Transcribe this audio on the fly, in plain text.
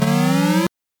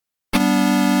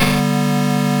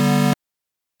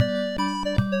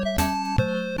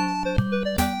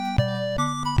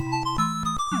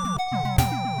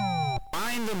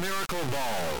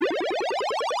Knuckleball.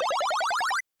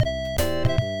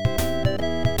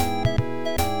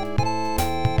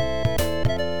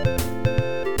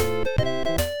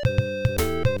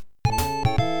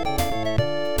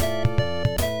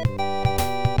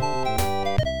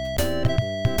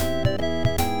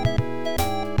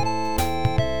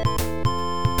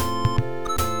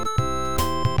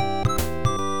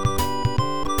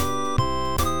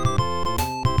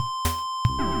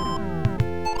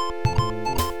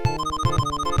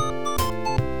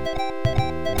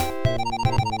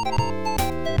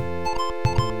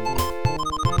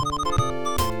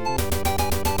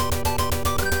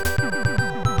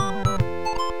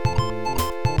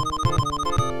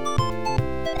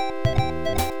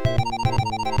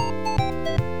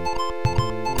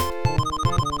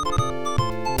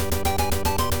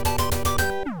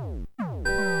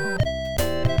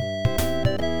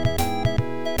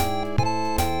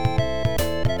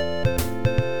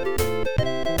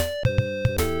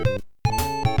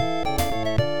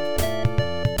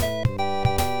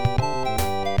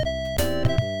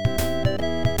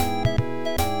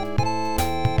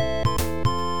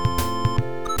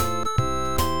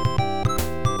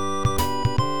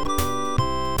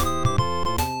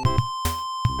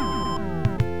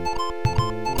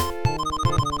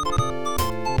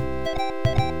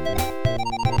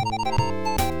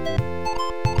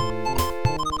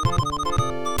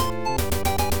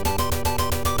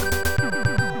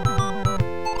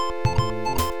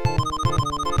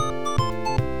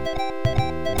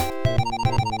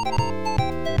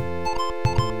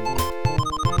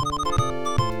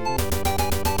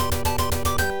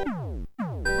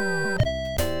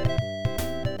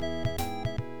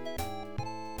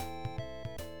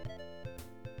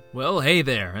 Well, hey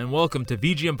there, and welcome to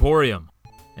VG Emporium.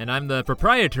 And I'm the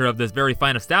proprietor of this very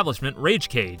fine establishment, Rage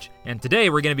Cage. And today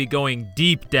we're going to be going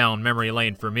deep down memory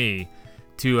lane for me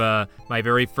to my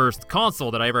very first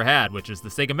console that I ever had, which is the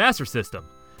Sega Master System.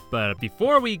 But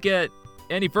before we get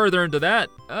any further into that,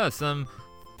 some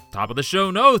top of the show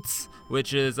notes,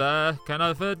 which is kind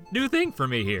of a new thing for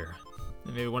me here.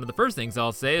 And maybe one of the first things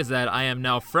I'll say is that I am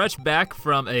now fresh back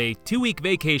from a 2-week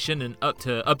vacation up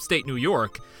to upstate New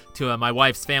York to my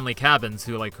wife's family cabins,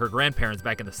 who her grandparents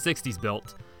back in the 60s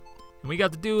built. And we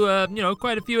got to do,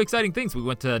 quite a few exciting things. We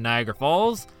went to Niagara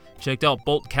Falls, checked out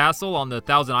Bolt Castle on the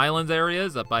Thousand Islands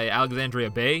areas up by Alexandria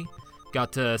Bay,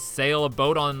 got to sail a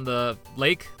boat on the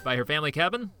lake by her family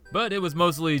cabin, but it was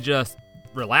mostly just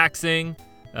relaxing,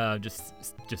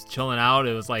 just chilling out.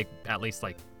 It was at least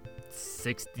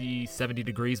 60, 70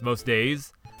 degrees most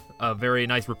days. A very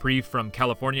nice reprieve from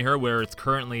California here, where it's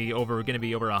currently going to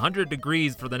be over 100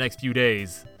 degrees for the next few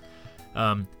days.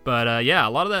 But a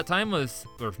lot of that time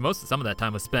some of that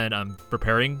time was spent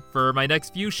preparing for my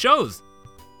next few shows,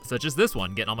 such as this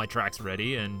one, getting all my tracks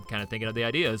ready and kind of thinking of the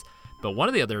ideas. But one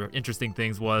of the other interesting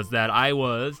things was that I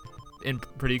was in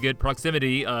pretty good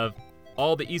proximity of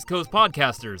all the East Coast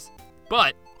podcasters,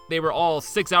 but they were all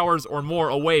 6 hours or more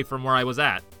away from where I was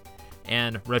at.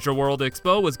 And Retro World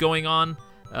Expo was going on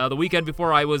the weekend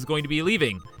before I was going to be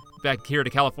leaving back here to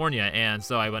California, and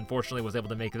so I unfortunately was able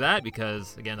to make that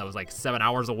because, again, that was 7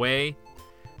 hours away,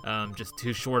 just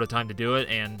too short a time to do it.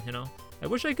 And I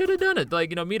wish I could have done it,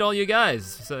 meet all you guys,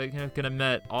 so I could have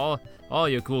met all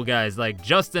you cool guys like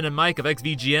Justin and Mike of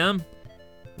XVGM,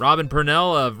 Robin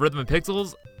Purnell of Rhythm and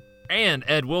Pixels, and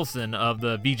Ed Wilson of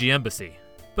the VG Embassy.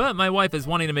 But my wife is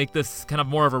wanting to make this kind of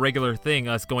more of a regular thing,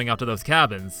 us going out to those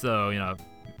cabins. So,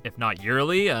 if not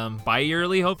yearly,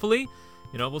 bi-yearly, hopefully,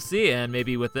 we'll see. And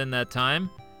maybe within that time,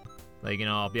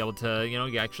 I'll be able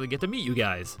to, actually get to meet you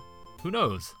guys. Who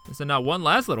knows? So now one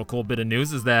last little cool bit of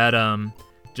news is that,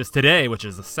 just today, which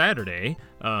is a Saturday,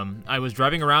 I was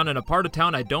driving around in a part of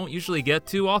town I don't usually get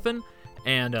to often,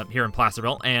 and here in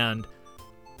Placerville, and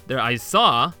there I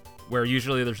saw, where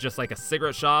usually there's just a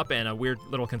cigarette shop and a weird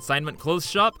little consignment clothes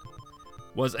shop,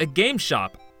 was a game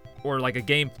shop, or a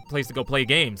game place to go play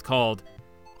games called,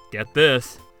 get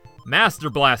this, Master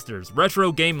Blasters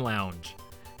Retro Game Lounge.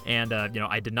 And,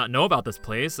 I did not know about this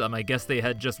place. I guess they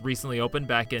had just recently opened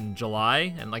back in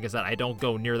July, and like I said, I don't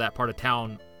go near that part of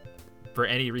town for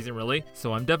any reason really,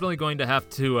 so I'm definitely going to have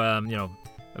to,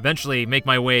 eventually make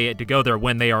my way to go there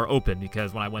when they are open,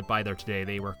 because when I went by there today,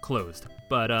 they were closed.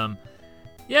 But,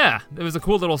 yeah, there was a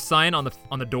cool little sign on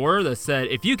the door that said,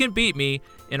 if you can beat me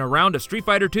in a round of Street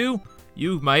Fighter 2,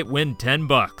 you might win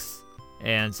 $10.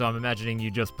 And so I'm imagining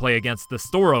you just play against the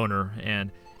store owner,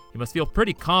 and you must feel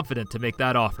pretty confident to make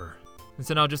that offer. And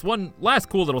so now just one last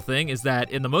cool little thing is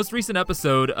that in the most recent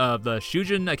episode of the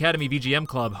Shujin Academy VGM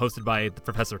Club hosted by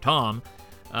Professor Tom,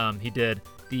 he did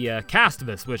the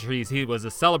Castmas, which he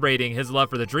was celebrating his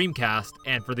love for the Dreamcast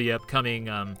and for the upcoming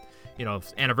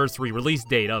anniversary release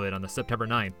date of it on the September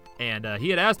 9th. And he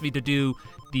had asked me to do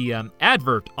the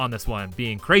advert on this one,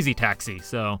 being Crazy Taxi.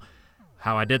 So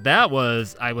how I did that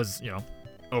was I was,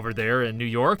 over there in New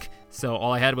York. So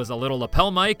all I had was a little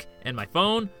lapel mic and my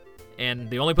phone. And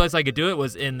the only place I could do it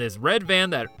was in this red van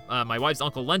that my wife's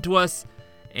uncle lent to us.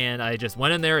 And I just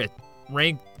went in there. It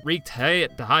reeked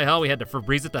to high hell. We had to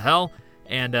Febreze it to hell.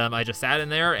 And I just sat in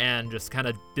there and just kind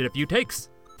of did a few takes.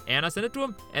 And I sent it to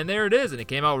him. And there it is. And it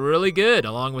came out really good,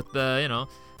 along with the,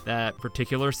 that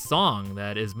particular song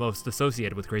that is most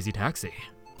associated with Crazy Taxi.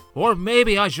 Or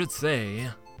maybe I should say,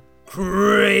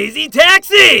 Crazy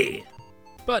Taxi!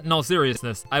 But in all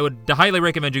seriousness, I would highly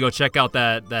recommend you go check out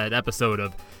that episode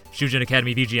of Shujin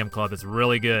Academy VGM Club. It's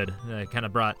really good. It kind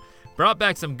of brought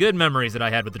back some good memories that I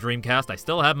had with the Dreamcast. I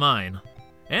still have mine.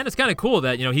 And it's kind of cool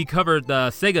that, he covered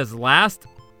Sega's last,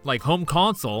 home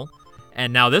console.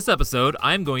 And now this episode,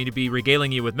 I'm going to be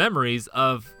regaling you with memories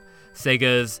of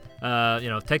Sega's,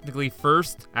 technically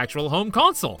first actual home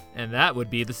console. And that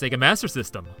would be the Sega Master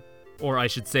System. Or I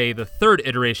should say the third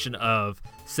iteration of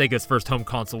Sega's first home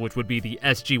console, which would be the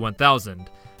SG-1000.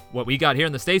 What we got here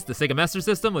in the States, the Sega Master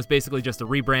System, was basically just a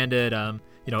rebranded,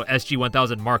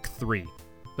 SG-1000 Mark III.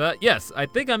 But yes, I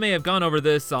think I may have gone over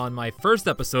this on my first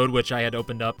episode, which I had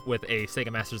opened up with a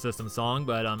Sega Master System song.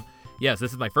 But yes,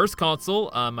 this is my first console.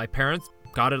 My parents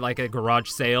got it a garage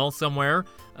sale somewhere.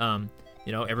 All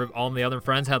the other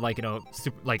friends had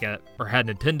or had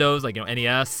Nintendos,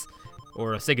 NES.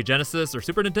 Or a Sega Genesis or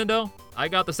Super Nintendo. I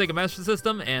got the Sega Master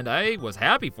System, and I was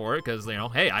happy for it because,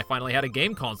 hey, I finally had a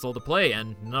game console to play,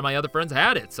 and none of my other friends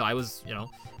had it. So I was,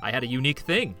 I had a unique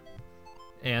thing.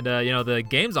 And, the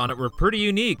games on it were pretty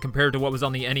unique compared to what was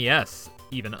on the NES,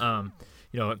 even.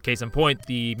 Case in point,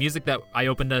 the music that I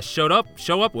opened to show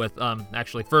up with,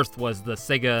 actually first was the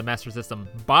Sega Master System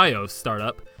BIOS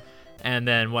startup. And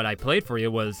then what I played for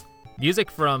you was music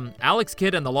from Alex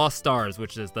Kidd and the Lost Stars,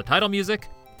 which is the title music.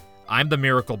 I'm the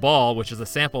Miracle Ball, which is a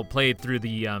sample played through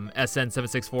the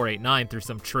SN76489 through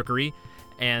some trickery.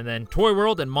 And then Toy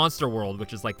World and Monster World,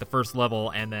 which is the first level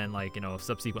and then a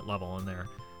subsequent level in there.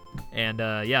 And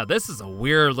this is a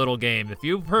weird little game. If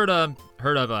you've heard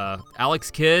of Alex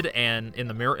Kidd and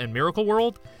in Miracle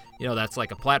World, that's a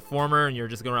platformer and you're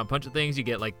just going around punching things. You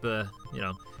get it's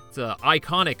a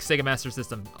iconic Sega Master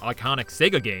System, iconic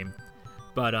Sega game.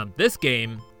 But this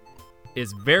game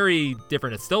is very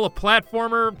different. It's still a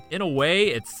platformer in a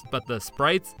way, but the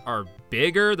sprites are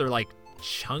bigger. They're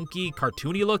chunky,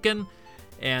 cartoony looking,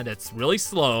 and it's really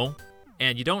slow.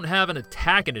 And you don't have an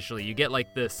attack initially. You get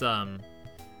this kind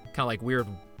of weird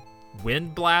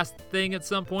wind blast thing at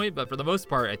some point, but for the most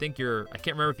part, I think I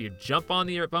can't remember if you jump on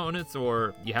the opponents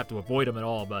or you have to avoid them at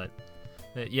all. But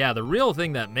yeah, the real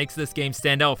thing that makes this game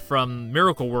stand out from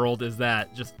Miracle World is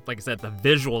that, just like I said, the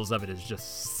visuals of it is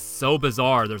just so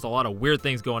bizarre. There's a lot of weird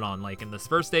things going on. In this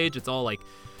first stage, it's all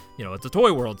it's a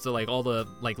toy world, so all the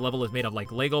level is made of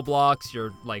Lego blocks.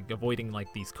 You're avoiding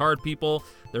these card people.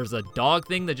 There's a dog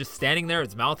thing that's just standing there.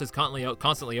 Its mouth is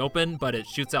constantly open, but it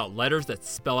shoots out letters that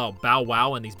spell out bow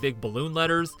wow in these big balloon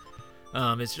letters.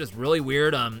 It's just really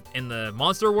weird. In the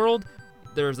monster world,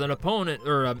 there's an opponent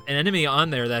or an enemy on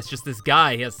there that's just this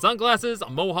guy. He has sunglasses, a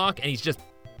mohawk, and he's just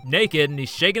naked, and he's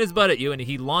shaking his butt at you, and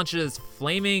he launches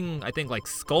flaming, I think,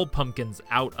 skull pumpkins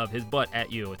out of his butt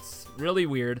at you. It's really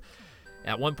weird.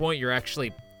 At one point, you're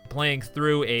actually playing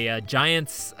through a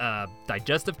giant's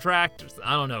digestive tract.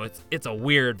 I don't know. It's a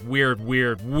weird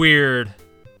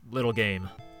little game.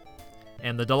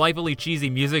 And the delightfully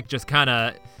cheesy music just kind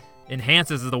of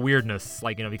enhances the weirdness,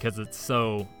 because it's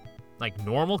so,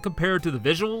 normal compared to the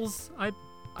visuals,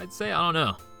 I'd say. I don't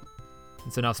know.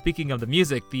 And so now, speaking of the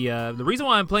music, the reason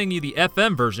why I'm playing you the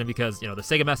FM version, because the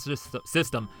Sega Master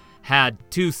System had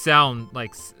two sound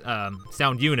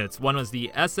units. One was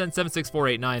the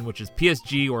SN76489, which is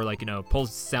PSG, or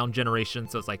pulse sound generation.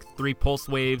 So it's 3 pulse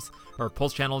waves or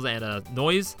pulse channels and a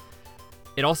noise.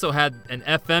 It also had an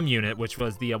FM unit, which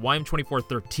was the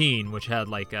YM2413, which had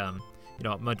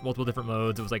multiple different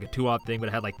modes. It was a 2-op thing, but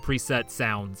it had preset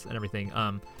sounds and everything.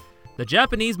 The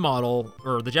Japanese model,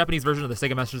 or the Japanese version of the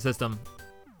Sega Master System,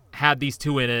 had these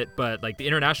two in it, but the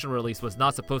international release was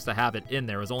not supposed to have it in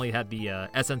there. It was only had the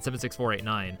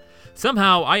SN76489.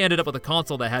 Somehow I ended up with a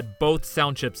console that had both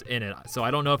sound chips in it. So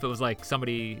I don't know if it was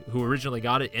somebody who originally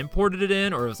got it imported it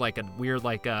in, or it was a weird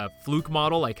fluke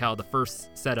model, how the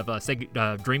first set of Sega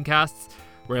Dreamcasts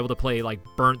were able to play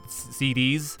burnt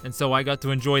CDs. And so I got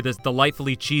to enjoy this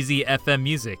delightfully cheesy FM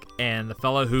music. And the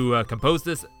fellow who composed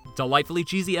this delightfully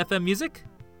cheesy FM music,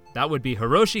 That would be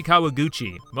Hiroshi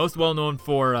Kawaguchi, most well known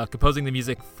for composing the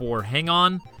music for Hang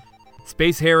On,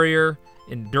 Space Harrier,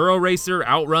 Enduro Racer,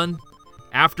 Outrun,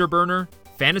 Afterburner,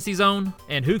 Fantasy Zone,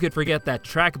 and who could forget that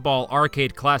trackball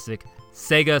arcade classic,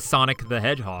 Sega Sonic the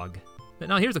Hedgehog.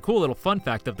 Now here's a cool little fun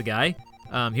fact of the guy.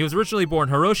 He was originally born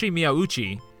Hiroshi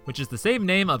Miyauchi, which is the same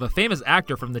name of a famous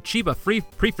actor from the Chiba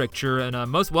Prefecture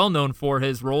and most well known for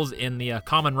his roles in the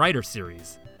Kamen Rider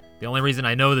series. The only reason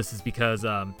I know this is because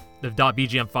the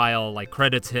 .bgm file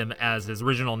credits him as his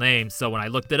original name, so when I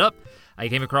looked it up, I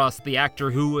came across the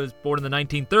actor who was born in the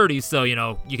 1930s, so,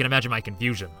 you can imagine my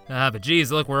confusion. But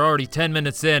geez, look, we're already 10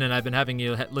 minutes in, and I've been having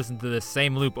you listen to this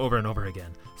same loop over and over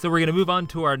again. So we're going to move on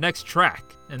to our next track,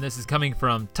 and this is coming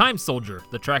from Time Soldier.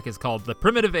 The track is called The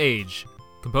Primitive Age,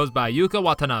 composed by Yuka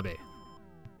Watanabe.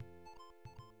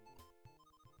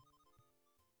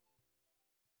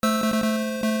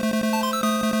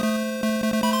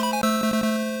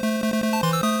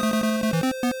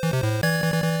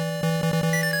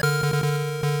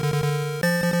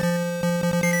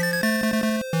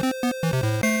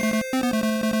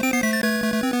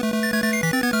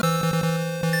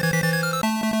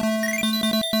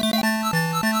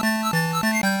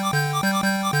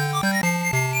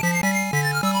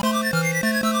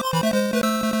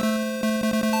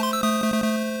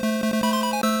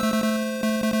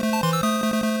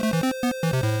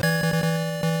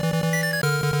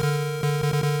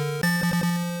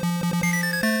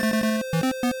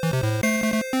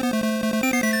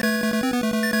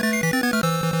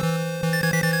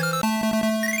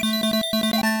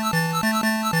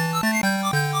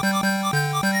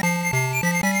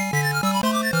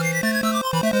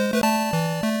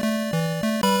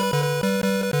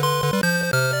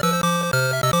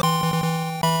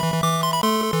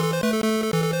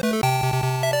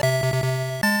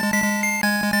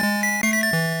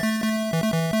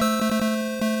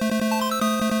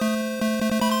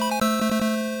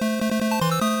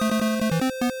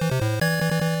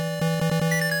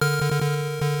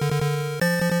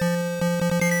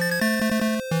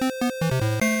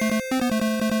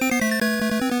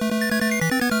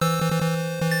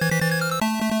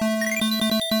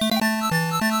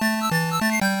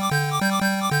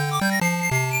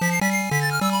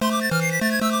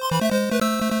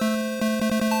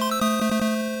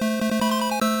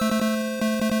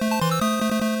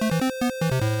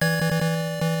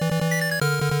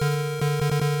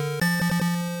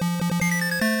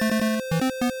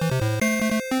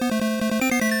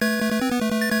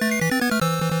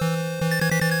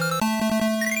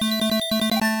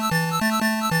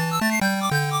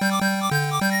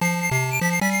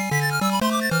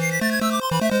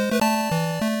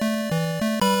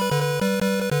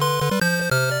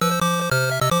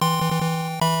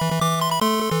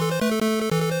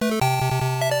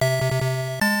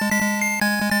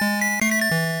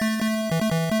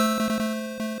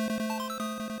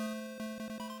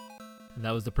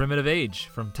 That was The Primitive Age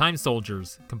from Time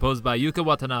Soldiers, composed by Yuka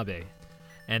Watanabe.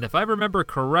 And if I remember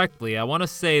correctly, I want to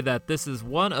say that this is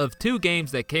one of two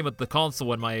games that came with the console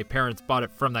when my parents bought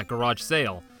it from that garage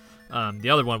sale. The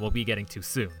other one we'll be getting to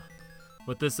soon.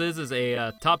 What this is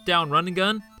a top-down run and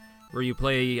gun where you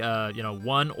play,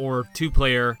 one or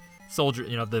two-player soldier,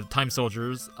 the Time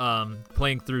Soldiers,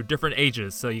 playing through different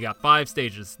ages. So you got 5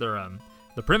 stages. They're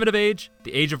the Primitive Age,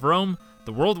 the Age of Rome,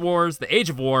 the World Wars, the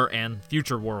Age of War, and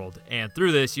Future World. And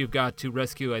through this, you've got to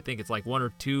rescue, I think it's 1 or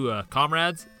 2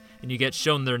 comrades, and you get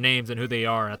shown their names and who they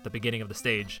are at the beginning of the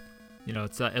stage.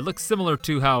 It looks similar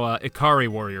to how Ikari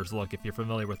Warriors look, if you're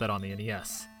familiar with that on the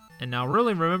NES. And now,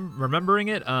 really remembering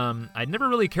it, I never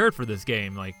really cared for this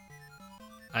game.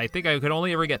 I think I could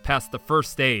only ever get past the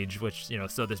first stage, which,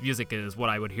 so this music is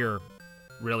what I would hear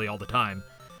really all the time.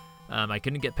 I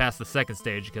couldn't get past the second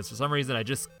stage because for some reason I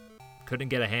just couldn't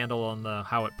get a handle on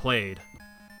how it played.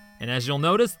 And as you'll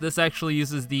notice, this actually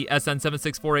uses the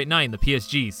SN76489, the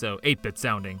PSG, so 8-bit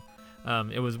sounding.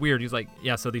 It was weird. He was like,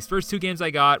 yeah, so these first 2 games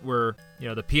I got were,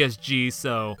 the PSG,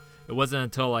 so it wasn't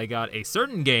until I got a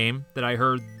certain game that I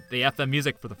heard the FM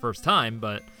music for the first time,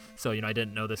 but so, I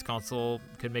didn't know this console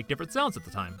could make different sounds at the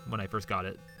time when I first got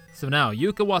it. So now,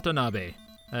 Yuka Watanabe.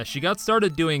 She got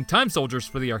started doing Time Soldiers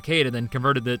for the arcade and then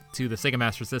converted it to the Sega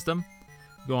Master System.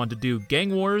 Go on to do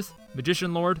Gang Wars,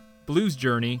 Magician Lord, Blues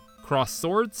Journey, Cross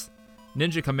Swords,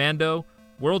 Ninja Commando,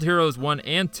 World Heroes 1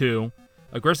 and 2,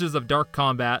 Aggressors of Dark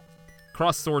Combat,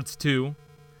 Cross Swords 2,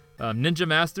 Ninja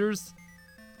Masters,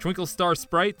 Twinkle Star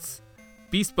Sprites,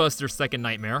 Beastbuster Second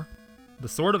Nightmare, The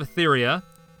Sword of Etheria,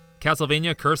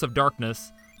 Castlevania Curse of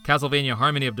Darkness, Castlevania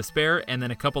Harmony of Despair, and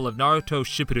then a couple of Naruto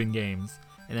Shippuden games.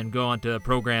 And then go on to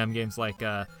program games like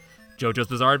JoJo's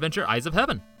Bizarre Adventure, Eyes of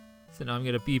Heaven. So now I'm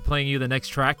going to be playing you the next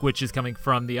track, which is coming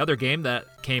from the other game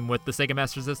that came with the Sega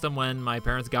Master System when my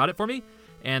parents got it for me.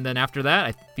 And then after that,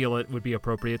 I feel it would be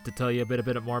appropriate to tell you a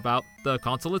bit more about the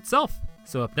console itself.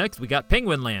 So up next, we got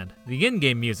Penguin Land, the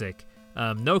in-game music.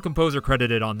 No composer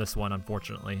credited on this one,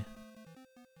 unfortunately.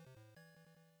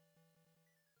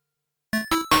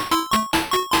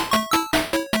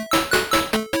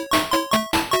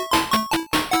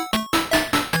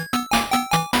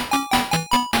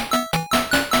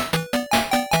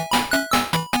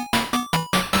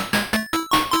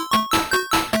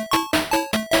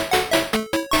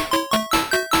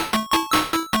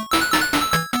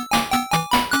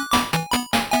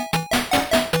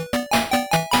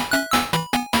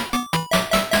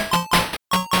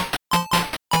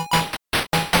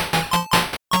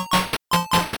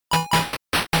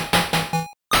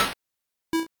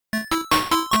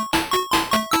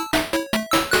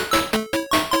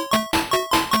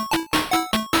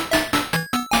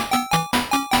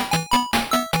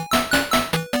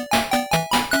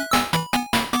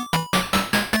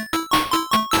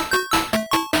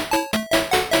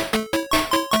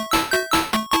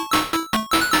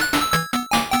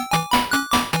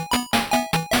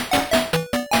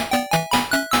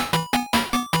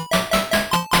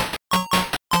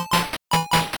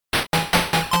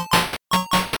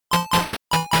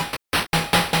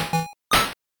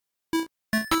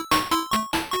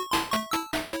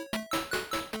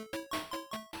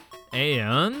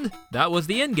 And that was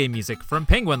the in-game music from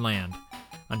Penguin Land.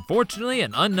 Unfortunately,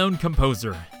 an unknown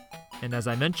composer. And as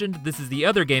I mentioned, this is the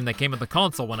other game that came with the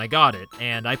console when I got it,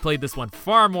 and I played this one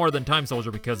far more than Time Soldier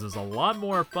because it was a lot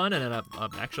more fun and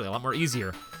actually a lot more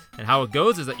easier. And how it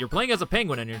goes is that you're playing as a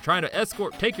penguin and you're trying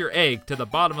to take your egg to the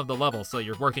bottom of the level, so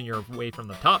you're working your way from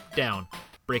the top down,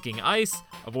 breaking ice,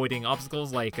 avoiding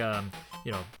obstacles like,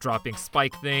 dropping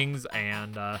spike things,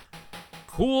 and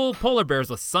cool polar bears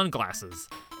with sunglasses.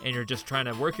 And you're just trying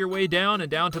to work your way down and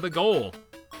down to the goal.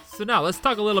 So now let's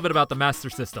talk a little bit about the Master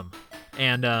System.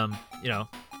 And,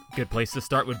 good place to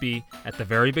start would be at the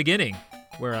very beginning,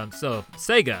 where,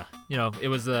 Sega, it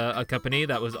was a company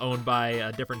that was owned by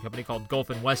a different company called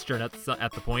Gulf and Western at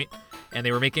the point, and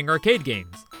they were making arcade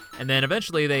games. And then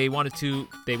eventually they went to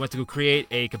create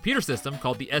a computer system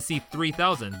called the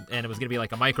SE3000, and it was going to be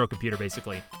like a microcomputer,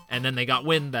 basically. And then they got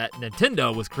wind that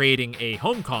Nintendo was creating a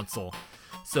home console.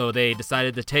 So they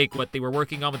decided to take what they were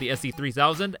working on with the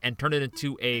SE3000 and turn it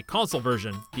into a console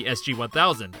version, the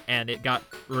SG1000, and it got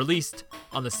released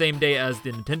on the same day as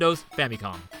the Nintendo's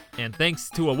Famicom. And thanks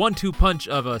to a 1-2 punch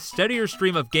of a steadier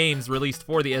stream of games released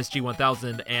for the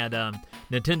SG1000 and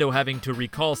Nintendo having to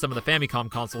recall some of the Famicom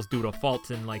consoles due to a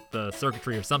fault in like the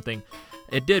circuitry or something,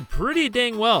 it did pretty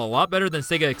dang well, a lot better than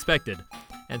Sega expected.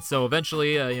 And so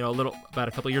eventually, about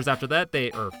a couple years after that,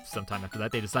 sometime after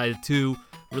that, they decided to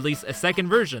release a second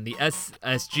version, the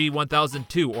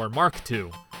SG1002 or Mark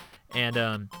II. And,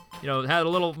 it had a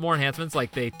little more enhancements,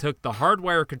 like they took the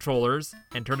hardwire controllers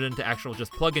and turned it into actual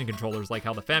just plug-in controllers like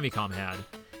how the Famicom had.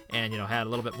 And, had a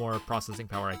little bit more processing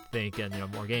power, I think, and,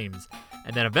 more games.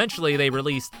 And then eventually they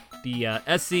released the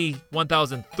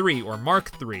SC1003 or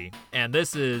Mark III. And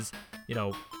this is,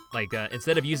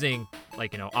 instead of using,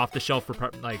 off-the-shelf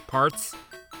parts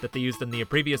that they used in the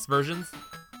previous versions,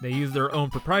 they used their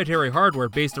own proprietary hardware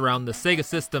based around the Sega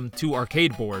System 2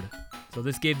 arcade board. So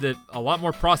this gave it a lot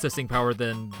more processing power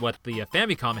than what the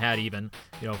Famicom had even,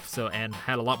 and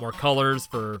had a lot more colors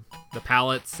for the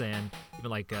palettes and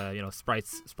even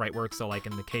sprite work. So like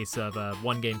in the case of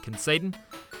one game, Kinsaiden,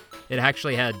 it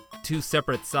actually had two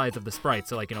separate sides of the sprite.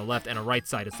 So left and a right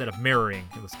side instead of mirroring.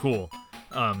 It was cool.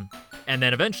 And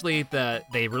then eventually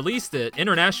they released it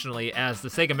internationally as the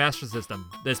Sega Master System,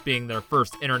 this being their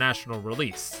first international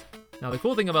release. Now the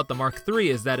cool thing about the Mark III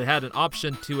is that it had an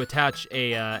option to attach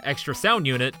a extra sound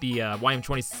unit, the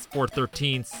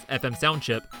YM2413 FM sound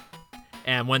chip.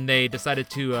 And when they decided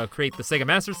to create the Sega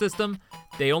Master System,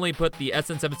 they only put the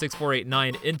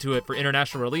SN76489 into it for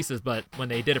international releases, but when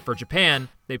they did it for Japan,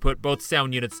 they put both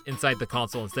sound units inside the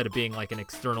console instead of being like an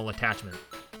external attachment.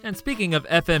 And speaking of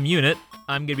FM unit,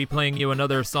 I'm going to be playing you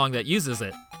another song that uses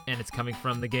it, and it's coming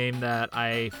from the game that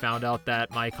I found out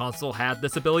that my console had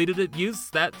this ability to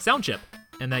use that sound chip.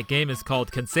 And that game is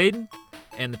called Kinsaiden,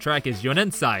 and the track is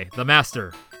Yonensai, the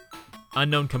Master.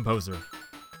 Unknown composer.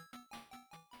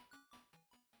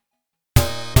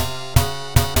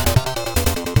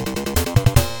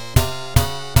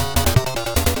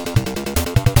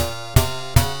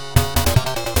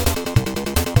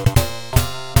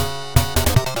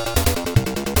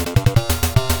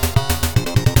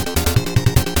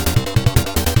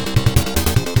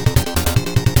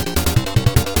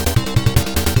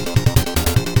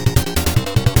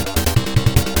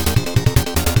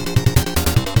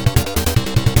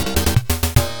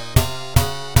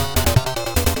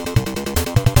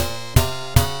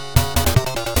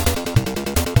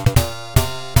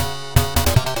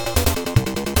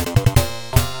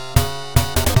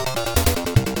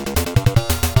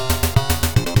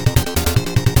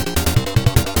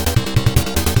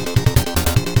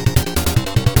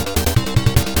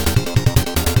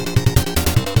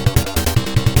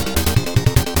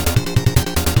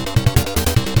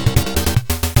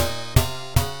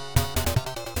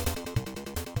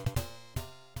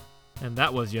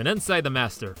 that was Yonensai the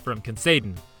Master from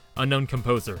Kenseiden, Unknown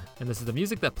Composer, and this is the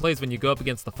music that plays when you go up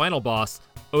against the final boss,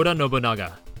 Oda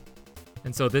Nobunaga.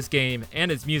 And so this game and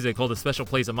its music hold a special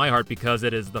place in my heart because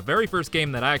it is the very first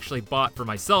game that I actually bought for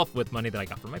myself with money that I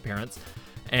got from my parents,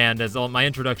 and as my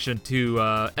introduction to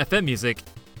FM music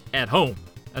at home,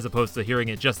 as opposed to hearing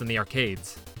it just in the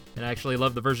arcades. And I actually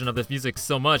love the version of this music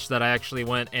so much that I actually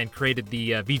went and created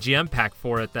the VGM pack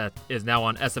for it that is now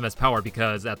on SMS Power,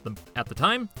 because at the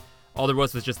time, all there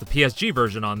was just the PSG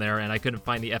version on there, and I couldn't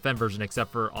find the FM version except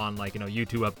for on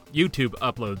YouTube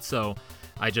uploads. So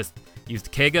I just used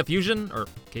Kega Fusion, or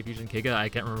K-Fusion, Kega, I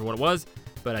can't remember what it was,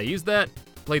 but I used that,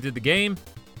 played through the game,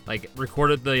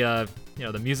 recorded the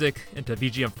the music into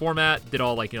VGM format, did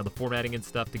all the formatting and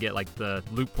stuff to get the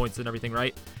loop points and everything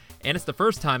right. And it's the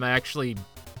first time I actually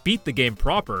beat the game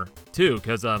proper too,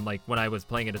 because when I was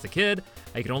playing it as a kid,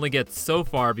 I could only get so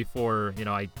far before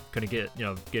I couldn't get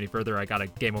any further. I got a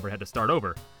game over, had to start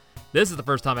over. This is the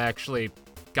first time I actually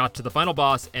got to the final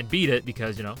boss and beat it,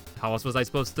 because how else was I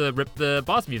supposed to rip the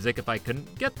boss music if I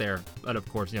couldn't get there? But of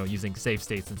course, using save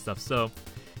states and stuff. So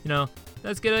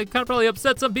that's gonna kind of probably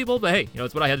upset some people, but hey,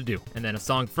 it's what I had to do. And then a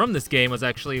song from this game was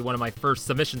actually one of my first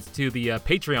submissions to the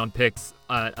Patreon picks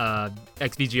at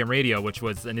XVGM Radio, which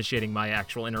was initiating my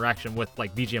actual interaction with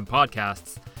VGM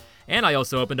podcasts. And I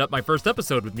also opened up my first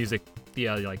episode with music,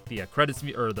 the credits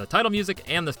or the title music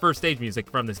and the first stage music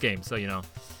from this game. So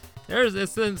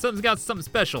something's got something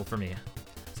special for me.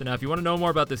 So now if you want to know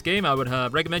more about this game, I would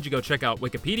recommend you go check out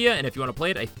Wikipedia, and if you want to play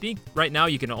it, I think right now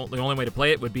the only way to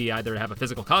play it would be either have a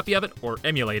physical copy of it or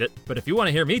emulate it. But if you want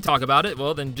to hear me talk about it,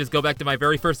 well then just go back to my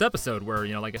very first episode where,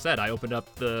 like I said, I opened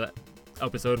up the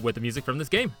episode with the music from this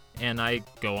game, and I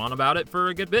go on about it for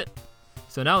a good bit.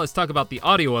 So now let's talk about the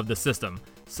audio of the system.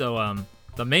 So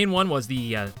the main one was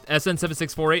the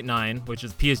SN76489, which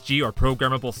is PSG, or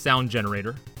Programmable Sound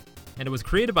Generator. And it was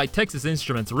created by Texas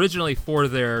Instruments originally for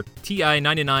their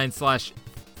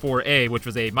TI-99/4A, which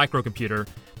was a microcomputer,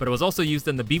 but it was also used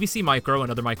in the BBC Micro,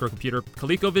 another microcomputer,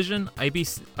 ColecoVision,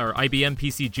 IBM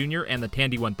PC Junior, and the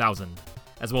Tandy 1000,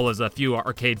 as well as a few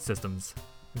arcade systems.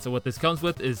 And so what this comes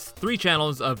with is 3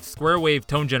 channels of square wave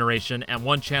tone generation and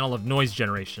 1 channel of noise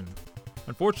generation.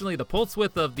 Unfortunately, the pulse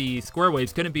width of the square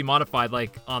waves couldn't be modified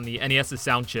like on the NES's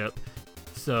sound chip.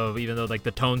 So even though the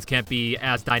tones can't be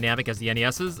as dynamic as the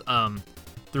NES's,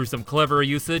 through some clever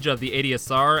usage of the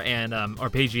ADSR and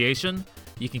arpeggiation,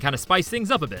 you can kind of spice things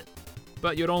up a bit.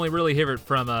 But you'd only really hear it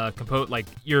from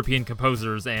European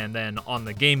composers, and then on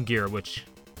the Game Gear, which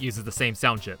uses the same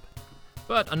sound chip.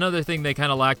 But another thing they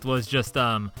kind of lacked was just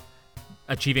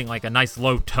achieving a nice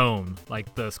low tone,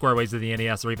 like the square waves of the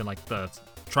NES, or even the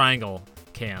triangle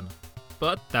can.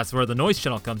 But that's where the noise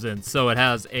channel comes in. So it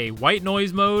has a white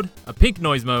noise mode, a pink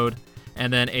noise mode,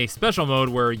 and then a special mode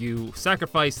where you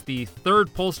sacrifice the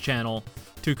 3rd pulse channel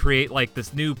to create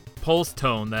this new pulse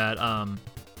tone that,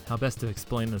 how best to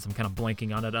explain this? I'm kind of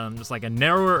blanking on it. Just a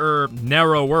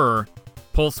narrower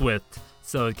pulse width.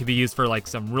 So it can be used for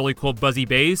some really cool buzzy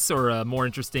bass or a more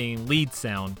interesting lead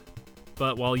sound.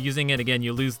 But while using it, again,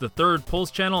 you lose the 3rd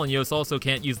pulse channel, and you also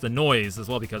can't use the noise as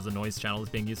well, because the noise channel is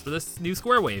being used for this new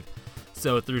square wave.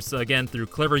 So through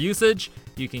clever usage,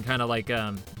 you can kind of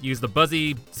use the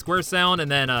buzzy square sound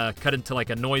and then cut into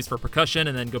a noise for percussion,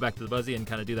 and then go back to the buzzy and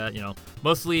kind of do that.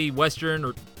 Mostly Western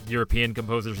or European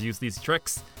composers use these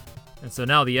tricks. And so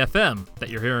now the FM that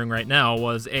you're hearing right now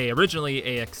was originally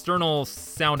a external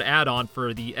sound add-on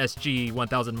for the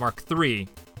SG-1000 Mark III,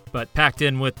 but packed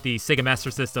in with the Sega Master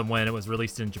System when it was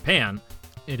released in Japan.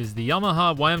 It is the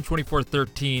Yamaha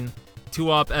YM2413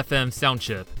 2-op FM sound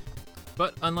chip.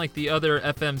 But unlike the other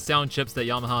FM sound chips that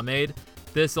Yamaha made,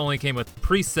 this only came with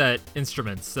preset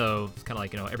instruments. So it's kind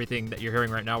of everything that you're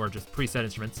hearing right now are just preset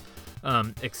instruments,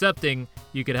 excepting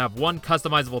you could have 1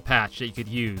 customizable patch that you could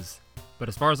use. But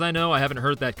as far as I know, I haven't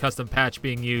heard that custom patch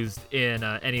being used in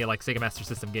any Sega Master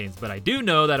System games. But I do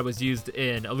know that it was used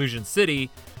in Illusion City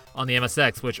on the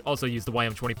MSX, which also used the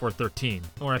YM2413.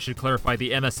 Or I should clarify,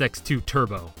 the MSX2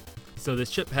 Turbo. So this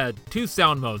chip had 2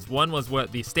 sound modes. One was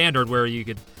the standard, where you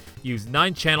could use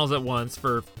 9 channels at once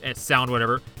for sound,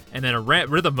 whatever, and then a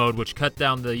rhythm mode, which cut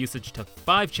down the usage to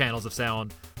 5 channels of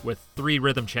sound with 3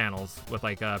 rhythm channels with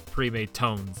pre-made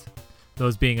tones.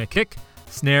 Those being a kick,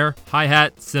 snare,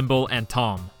 hi-hat, cymbal, and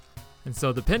tom. And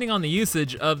so depending on the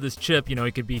usage of this chip,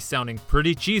 it could be sounding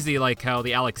pretty cheesy like how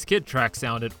the Alex Kidd track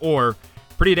sounded, or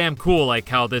pretty damn cool like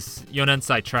how this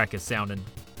Yonensai track is sounding.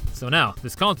 So now,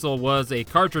 this console was a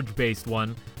cartridge-based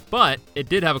one, but it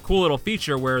did have a cool little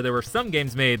feature where there were some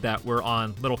games made that were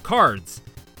on little cards,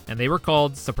 and they were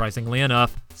called, surprisingly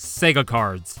enough, Sega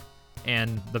cards.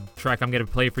 And the track I'm going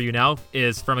to play for you now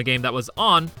is from a game that was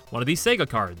on one of these Sega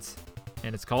cards.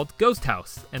 And it's called Ghost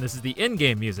House, and this is the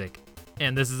in-game music.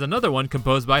 And this is another one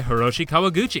composed by Hiroshi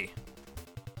Kawaguchi.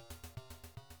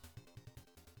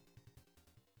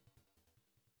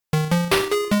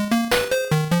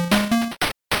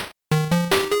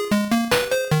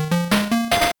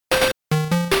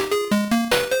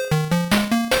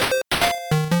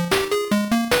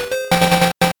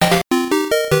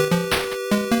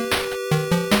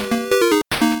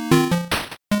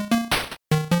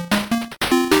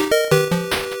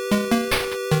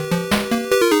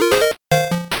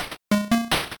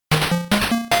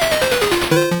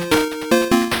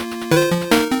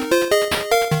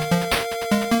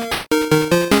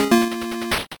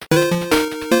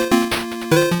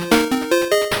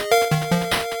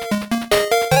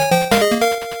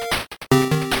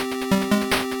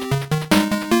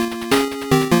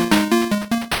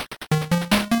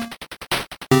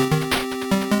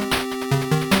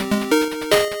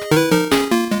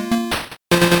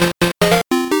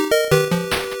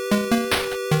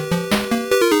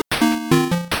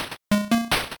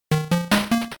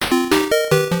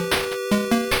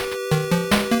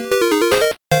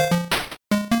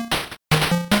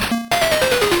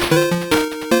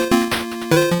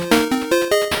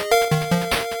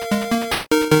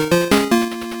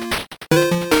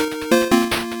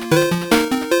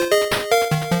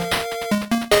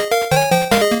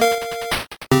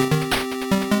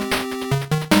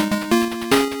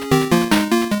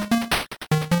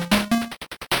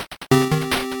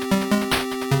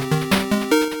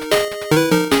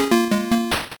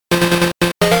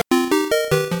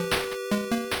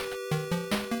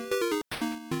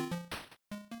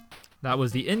 That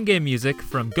was the in-game music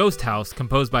from Ghost House,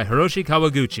 composed by Hiroshi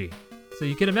Kawaguchi. So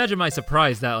you can imagine my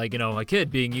surprise that, a kid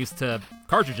being used to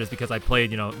cartridges because I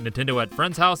played, Nintendo at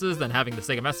friends' houses, then having the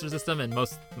Sega Master System and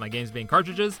most of my games being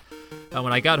cartridges.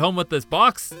 When I got home with this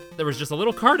box, there was just a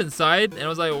little card inside, and I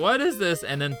was like, what is this?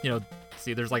 And then,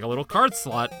 see, there's like a little card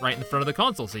slot right in front of the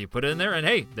console, so you put it in there, and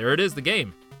hey, there it is, the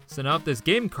game. So now if this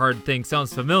game card thing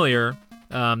sounds familiar,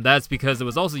 that's because it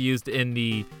was also used in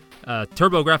the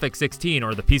TurboGrafx 16,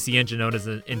 or the PC Engine known as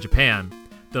in Japan.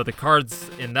 Though the cards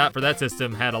for that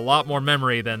system had a lot more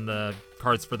memory than the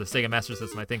cards for the Sega Master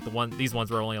System. I think these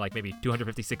ones were only like maybe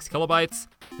 256 kilobytes.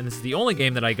 And this is the only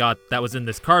game that I got that was in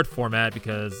this card format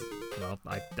because, well,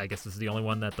 I guess this is the only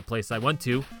one that the place I went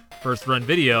to, First Run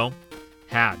Video,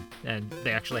 had. And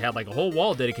they actually had like a whole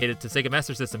wall dedicated to Sega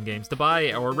Master System games to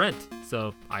buy or rent.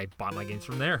 So I bought my games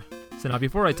from there. So now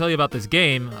before I tell you about this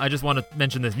game, I just want to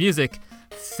mention this music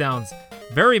sounds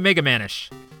very Mega Man-ish.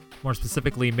 More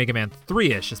specifically, Mega Man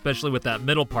 3-ish, especially with that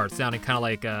middle part sounding kind of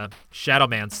like a Shadow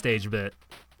Man stage bit.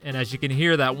 And as you can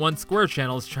hear, that one square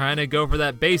channel is trying to go for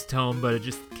that bass tone, but it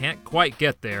just can't quite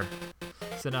get there.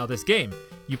 So now this game,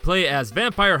 you play as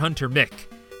Vampire Hunter Mick,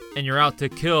 and you're out to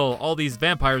kill all these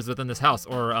vampires within this house,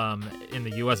 or in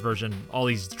the US version, all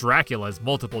these Draculas,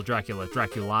 multiple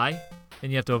Draculae.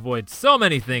 And you have to avoid so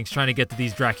many things trying to get to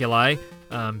these Draculae,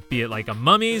 be it like a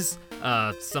mummies,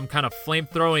 some kind of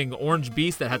flame-throwing orange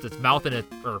beast that has its mouth in it,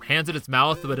 or hands in its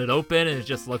mouth, but it open and it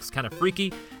just looks kind of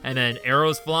freaky, and then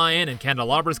arrows flying and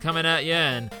candelabras coming at you.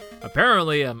 And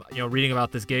apparently, reading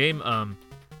about this game,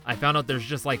 I found out there's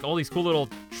just like all these cool little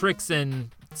tricks and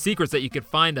secrets that you could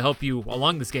find to help you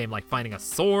along this game, like finding a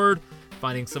sword,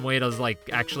 finding some way to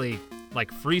actually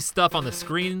freeze stuff on the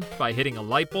screen by hitting a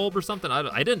light bulb or something.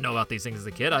 I didn't know about these things as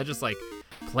a kid. I just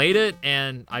played it,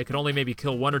 and I could only maybe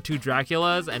kill one or two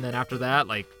Draculas, and then after that,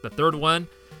 the third one,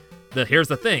 here's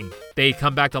the thing, they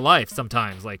come back to life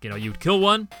sometimes. You'd kill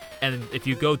one, and if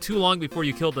you go too long before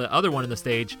you kill the other one in the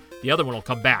stage, the other one will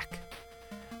come back,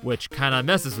 which kind of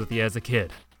messes with you as a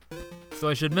kid. So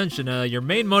I should mention, your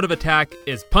main mode of attack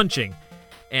is punching,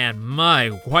 and my,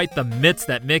 quite the mitts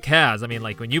that Mick has. I mean,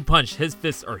 when you punch, his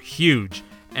fists are huge,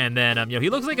 and then,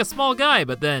 he looks like a small guy,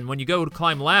 but then when you go to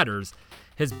climb ladders,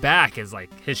 his back is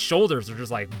his shoulders are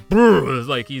just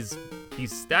brrr,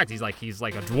 he's stacked. He's like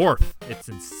a dwarf.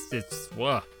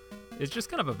 It's just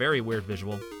kind of a very weird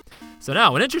visual. So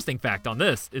now, an interesting fact on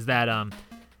this is that,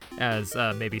 as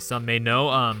maybe some may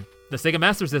know, the Sega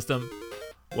Master System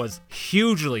was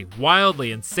hugely,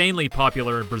 wildly, insanely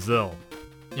popular in Brazil.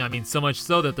 So much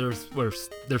so that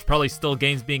there's probably still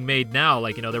games being made now.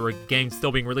 There were games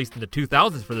still being released in the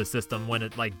 2000s for this system when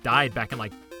it died back in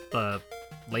the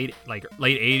late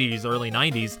 80s, early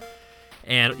 90s,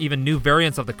 and even new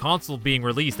variants of the console being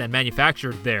released and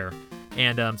manufactured there.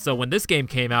 And so when this game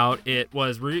came out, it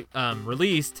was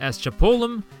released as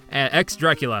Chapulum X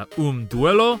Dracula,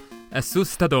 Duelo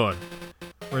Assustador,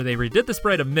 where they redid the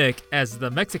sprite of Mick as the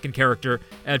Mexican character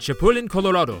El Chapulín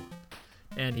Colorado.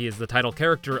 And he is the title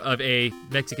character of a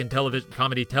Mexican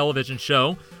comedy television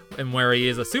show, and where he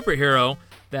is a superhero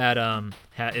that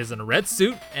is in a red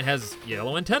suit and has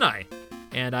yellow antennae.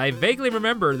 And I vaguely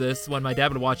remember this when my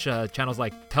dad would watch channels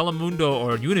like Telemundo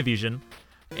or Univision,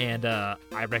 and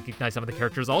I recognize some of the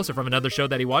characters also from another show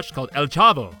that he watched called El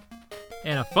Chavo.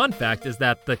 And a fun fact is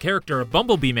that the character of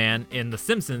Bumblebee Man in The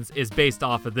Simpsons is based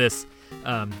off of this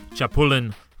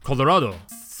Chapulín Colorado.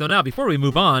 So now, before we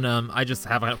move on, I just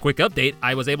have a quick update.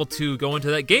 I was able to go into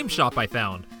that game shop I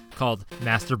found called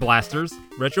Master Blaster's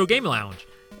Retro Game Lounge,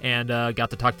 and got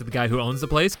to talk to the guy who owns the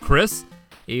place, Chris.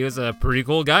 He was a pretty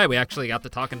cool guy. We actually got to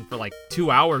talking for like 2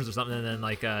 hours or something, and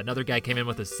then another guy came in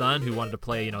with his son who wanted to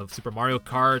play, Super Mario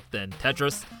Kart and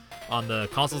Tetris on the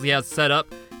consoles he has set up.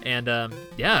 And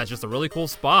it's just a really cool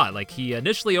spot. Like, he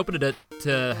initially opened it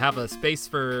to have a space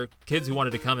for kids who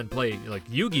wanted to come and play like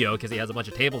Yu-Gi-Oh, because he has a bunch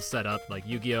of tables set up like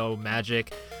Yu-Gi-Oh,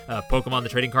 Magic, Pokemon the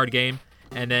trading card game.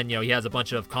 And then, he has a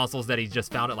bunch of consoles that he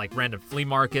just found at like random flea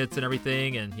markets and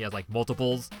everything, and he has like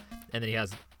multiples. And then he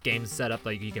has games set up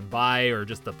like you can buy or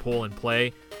just to pull and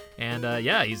play. And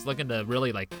he's looking to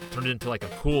really like turn it into like a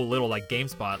cool little like game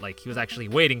spot. Like, he was actually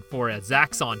waiting for a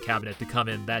Zaxxon cabinet to come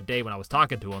in that day when I was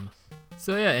talking to him.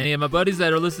 So yeah, any of my buddies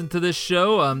that are listening to this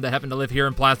show that happen to live here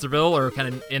in Placerville or kind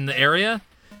of in the area,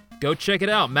 go check it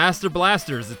out. Master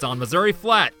Blasters. It's on Missouri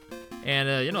Flat. And,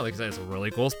 like I said, it's a really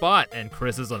cool spot. And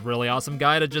Chris is a really awesome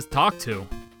guy to just talk to.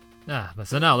 But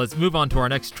so now let's move on to our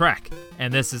next track.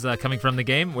 And this is coming from the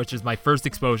game, which is my first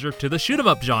exposure to the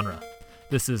shoot-'em-up genre.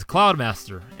 This is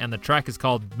Cloudmaster, and the track is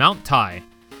called Mount Tai.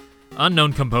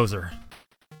 Unknown composer.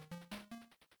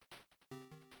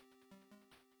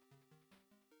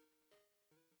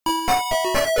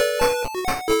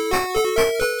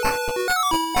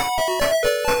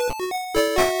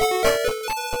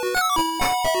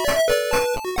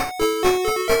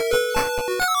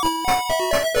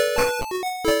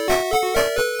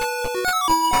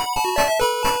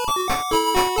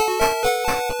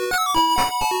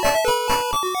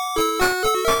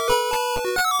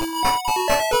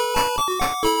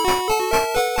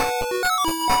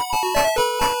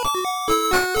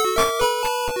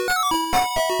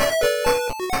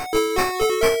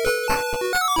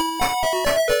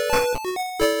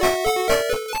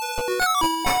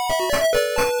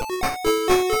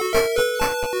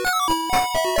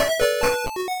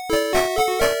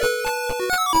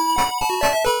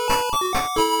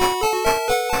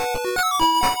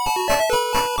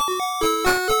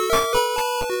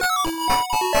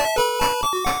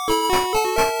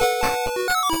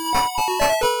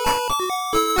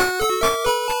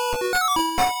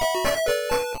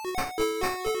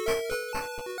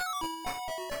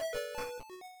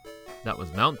 That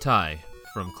was Mount Tai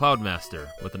from Cloudmaster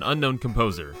with an unknown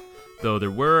composer. Though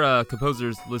there were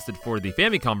composers listed for the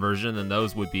Famicom version, and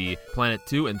those would be Planet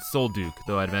 2 and Soul Duke,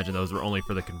 though I'd imagine those were only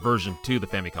for the conversion to the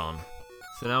Famicom.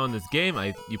 So now in this game,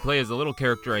 you play as a little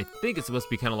character. I think it's supposed to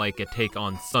be kind of like a take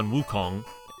on Sun Wukong,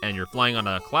 and you're flying on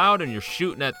a cloud and you're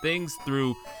shooting at things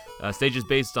through stages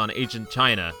based on ancient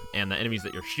China, and the enemies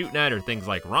that you're shooting at are things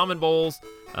like ramen bowls,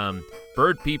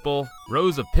 bird people,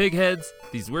 rows of pig heads,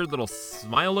 these weird little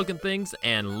smile-looking things,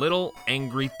 and little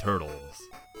angry turtles.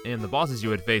 And the bosses you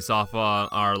would face off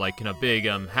are like big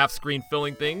half-screen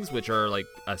filling things, which are like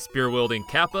a spear-wielding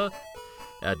Kappa,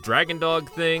 a dragon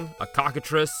dog thing, a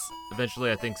cockatrice,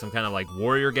 eventually I think some kind of like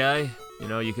warrior guy.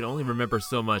 You can only remember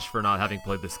so much for not having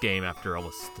played this game after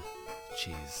almost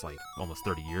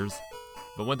 30 years.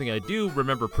 But one thing I do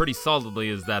remember pretty solidly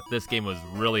is that this game was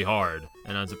really hard,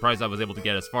 and I'm surprised I was able to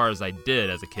get as far as I did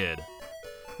as a kid.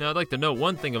 Now, I'd like to note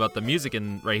one thing about the music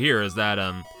right here is that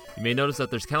you may notice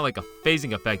that there's kind of like a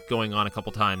phasing effect going on a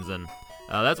couple times, and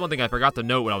that's one thing I forgot to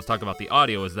note when I was talking about the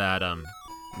audio is that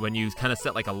when you kind of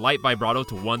set like a light vibrato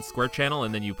to one square channel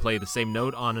and then you play the same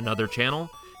note on another channel,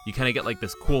 you kind of get like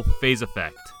this cool phase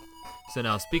effect. So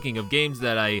now, speaking of games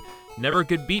that I never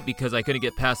could beat because I couldn't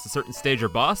get past a certain stage or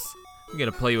boss, I'm going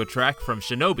to play you a track from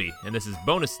Shinobi, and this is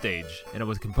Bonus Stage, and it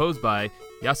was composed by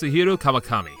Yasuhiro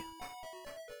Kawakami.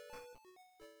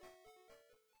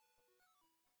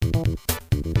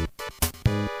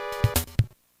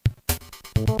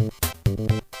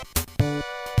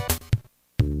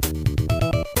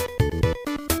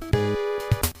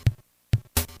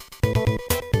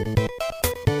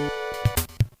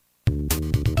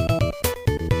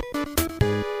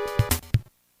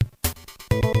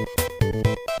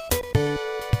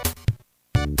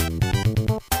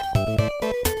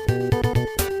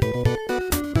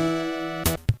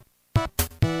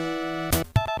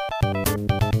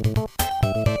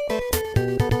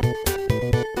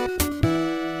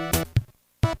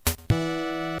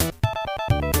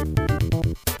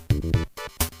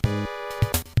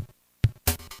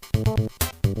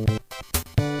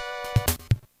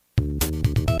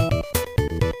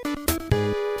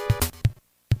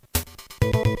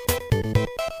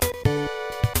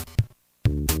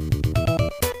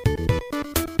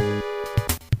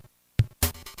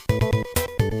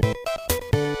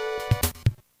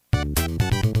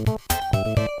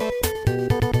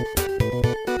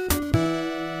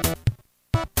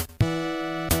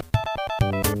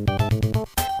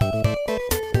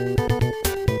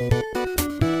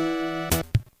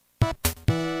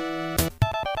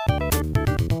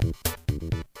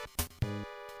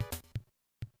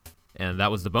 and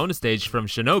that was the bonus stage from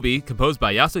Shinobi, composed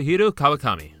by Yasuhiro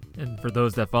Kawakami. And for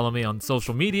those that follow me on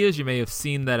social medias, you may have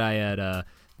seen that I had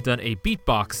done a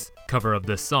beatbox cover of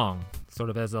this song,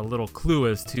 sort of as a little clue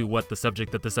as to what the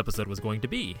subject of this episode was going to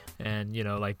be. And,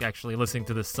 like actually listening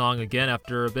to this song again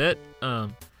after a bit,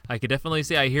 I could definitely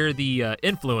say I hear the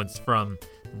influence from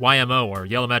YMO, or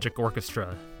Yellow Magic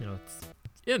Orchestra. It's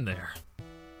in there.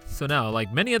 So now,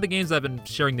 like many of the games I've been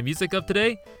sharing the music of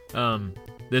today,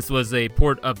 this was a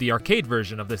port of the arcade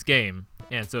version of this game.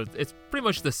 And so it's pretty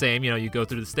much the same. You go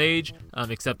through the stage,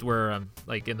 except where,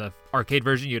 like in the arcade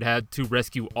version, you'd had to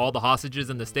rescue all the hostages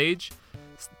in the stage.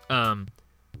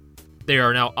 They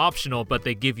are now optional, but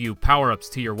they give you power-ups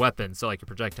to your weapons, so like your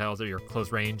projectiles or your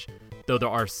close range. Though there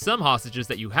are some hostages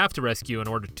that you have to rescue in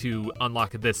order to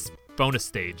unlock this bonus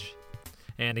stage.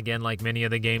 And again, like many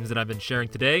of the games that I've been sharing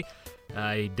today,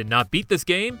 I did not beat this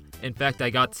game. In fact, I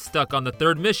got stuck on the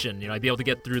third mission. I'd be able to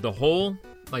get through the whole,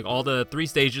 like all the 3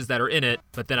 stages that are in it,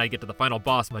 but then I get to the final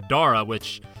boss, Madara,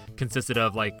 which consisted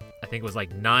of I think it was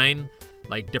 9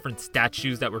 different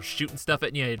statues that were shooting stuff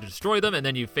at you. You had to destroy them, and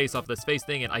then you face off this face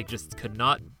thing, and I just could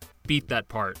not beat that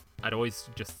part. I'd always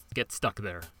just get stuck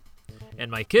there.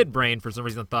 And my kid brain, for some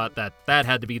reason, thought that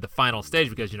had to be the final stage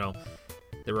because,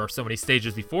 there were so many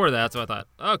stages before that, so I thought,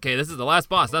 okay, this is the last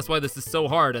boss, that's why this is so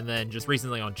hard. And then just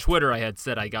recently on Twitter, I had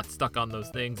said I got stuck on those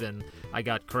things, and I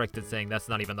got corrected saying that's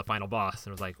not even the final boss.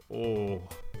 And I was like, oh.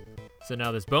 So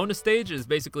now this bonus stage is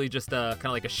basically just kind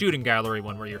of like a shooting gallery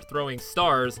one where you're throwing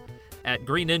stars at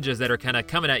green ninjas that are kind of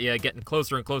coming at you, getting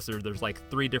closer and closer. There's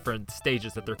 3 different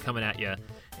stages that they're coming at you,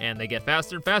 and they get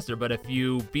faster and faster, but if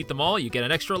you beat them all, you get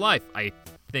an extra life, I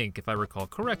think, if I recall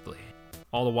correctly.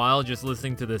 All the while just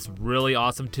listening to this really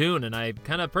awesome tune, and I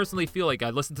kind of personally feel like I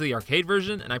listened to the arcade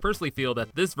version, and I personally feel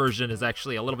that this version is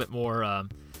actually a little bit more,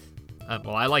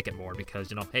 well, I like it more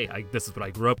because, hey, this is what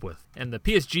I grew up with. And the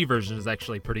PSG version is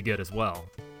actually pretty good as well.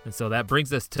 And so that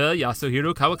brings us to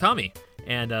Yasuhiro Kawakami.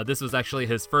 And this was actually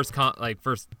his first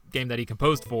game that he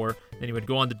composed for. Then he would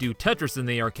go on to do Tetris in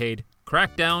the arcade,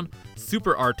 Crackdown,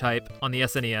 Super R-Type on the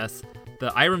SNES, the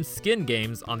Irem Skin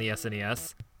games on the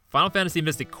SNES, Final Fantasy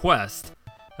Mystic Quest,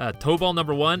 Tobal No.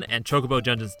 1, and Chocobo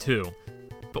Dungeons 2.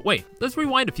 But wait, let's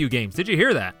rewind a few games. Did you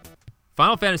hear that?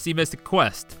 Final Fantasy Mystic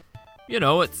Quest.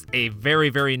 It's a very,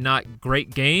 very not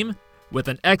great game with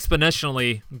an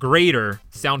exponentially greater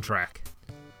soundtrack.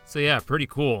 So yeah, pretty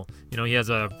cool. He has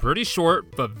a pretty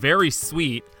short but very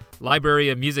sweet library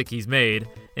of music he's made,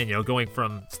 and going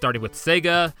from starting with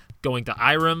Sega, going to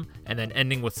Irem, and then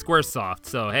ending with Squaresoft.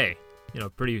 So hey,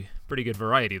 pretty good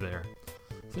variety there.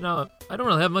 So now, I don't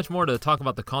really have much more to talk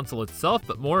about the console itself,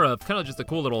 but more of kind of just a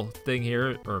cool little thing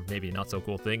here, or maybe not so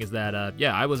cool thing, is that,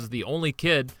 I was the only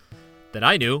kid that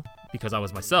I knew, because I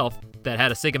was myself, that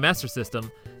had a Sega Master System,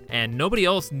 and nobody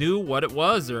else knew what it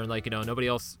was, or nobody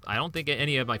else, I don't think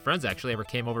any of my friends actually ever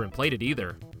came over and played it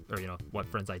either, or, what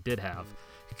friends I did have.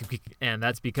 And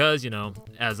that's because,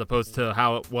 as opposed to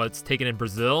how it was taken in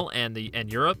Brazil and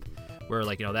Europe, where,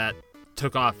 that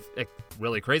took off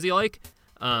really crazy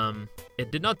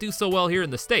it did not do so well here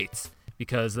in the States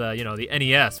because, the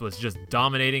NES was just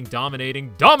dominating.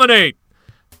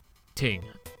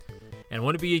 And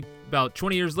wouldn't be about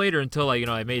 20 years later until,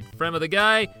 I made friend with the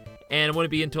guy, and it wouldn't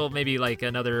be until maybe,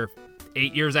 another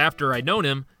 8 years after I'd known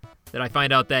him that I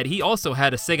find out that he also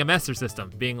had a Sega Master System,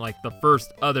 being, the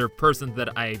first other person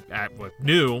that I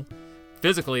knew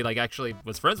physically, actually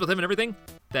was friends with him and everything,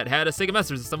 that had a Sega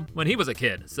Master System when he was a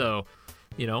kid. So,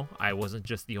 I wasn't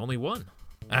just the only one.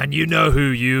 And you know who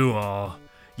you are.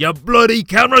 You bloody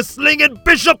camera-slinging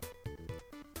bishop!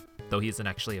 Though he isn't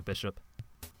actually a bishop.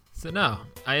 So now,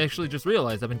 I actually just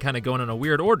realized I've been kind of going in a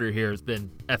weird order here. It's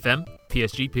been FM,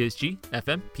 PSG, PSG,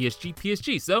 FM, PSG,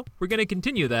 PSG. So we're going to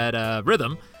continue that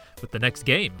rhythm with the next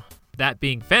game. That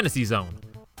being Fantasy Zone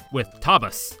with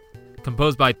Tabas,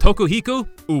 composed by Tokuhiko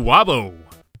Uwabo.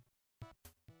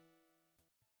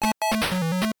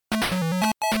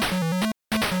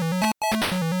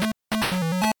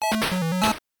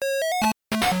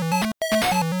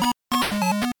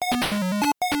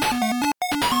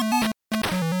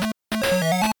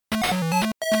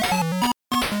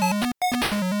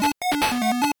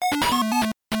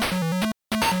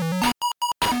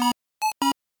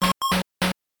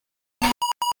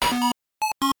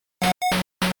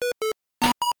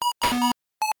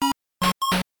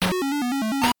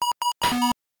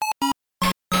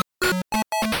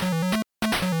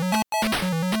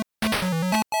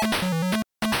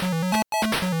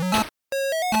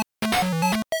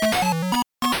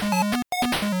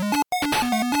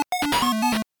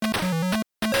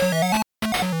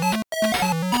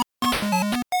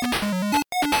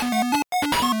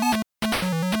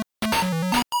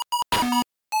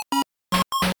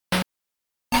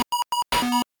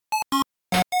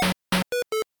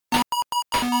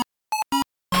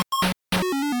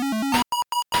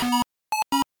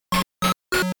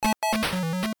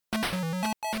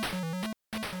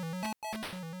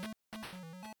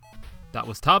 That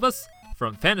was Tabas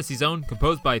from Fantasy Zone,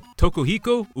 composed by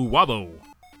Tokuhiko Uwabo.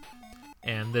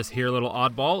 And this here little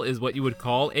oddball is what you would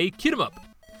call a Kid-em-up.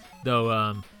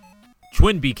 Though,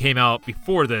 Twinbee came out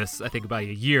before this, I think about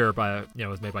a year, it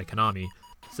was made by Konami.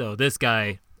 So this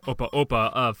guy, Opa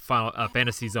Opa of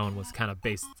Fantasy Zone, was kind of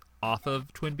based off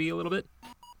of Twinbee a little bit.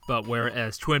 But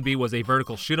whereas Twinbee was a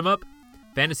vertical shoot-em-up,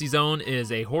 Fantasy Zone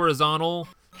is a horizontal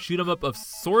shoot-em-up of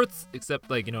sorts, except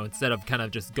instead of kind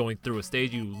of just going through a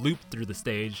stage, you loop through the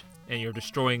stage, and you're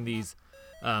destroying these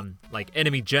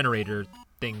enemy generator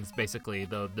things, basically.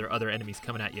 Though there are other enemies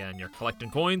coming at you, and you're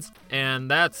collecting coins. And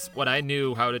that's what I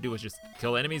knew how to do, was just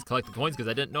kill enemies, collect the coins, because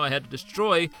I didn't know I had to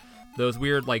destroy those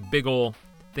weird big ol'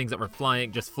 things that were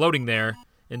floating there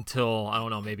until,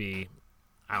 I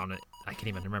can't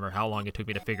even remember how long it took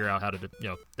me to figure out how to,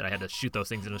 that I had to shoot those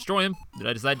things and destroy them. Did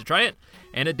I decide to try it?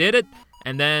 And it did it.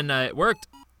 And then it worked.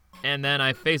 And then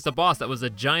I faced a boss that was a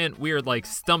giant, weird,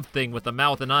 stump thing with a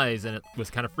mouth and eyes, and it was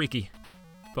kind of freaky.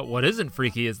 But what isn't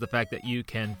freaky is the fact that you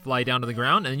can fly down to the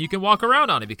ground and you can walk around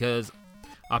on it, because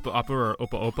Appa Appa or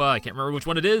Opa Opa, I can't remember which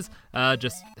one it is,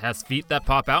 just has feet that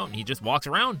pop out, and he just walks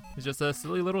around. It's just a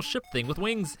silly little ship thing with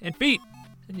wings and feet.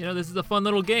 And, this is a fun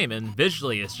little game, and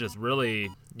visually it's just really,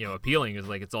 appealing.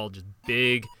 It's all just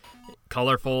big,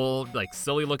 colorful,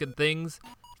 silly-looking things,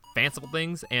 fanciful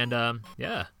things, and, I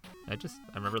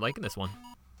remember liking this one.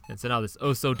 And so now this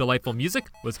oh-so-delightful music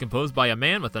was composed by a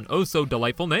man with an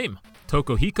oh-so-delightful name,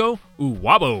 Tokuhiko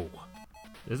Uwabo.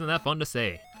 Isn't that fun to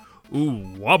say?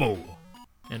 Uwabo.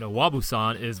 And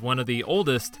Uwabo-san is one of the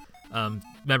oldest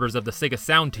members of the Sega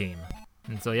Sound team.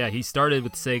 And so, he started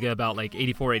with Sega about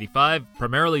 84, 85,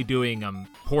 primarily doing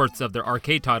ports of their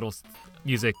arcade titles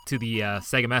music to the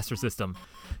Sega Master System,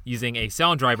 using a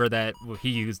sound driver that he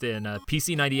used in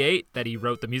PC-98 that he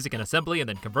wrote the music in assembly and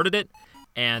then converted it.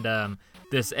 And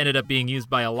this ended up being used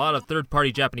by a lot of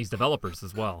third-party Japanese developers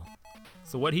as well.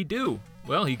 So what'd he do?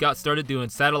 Well, he got started doing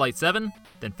Satellite 7,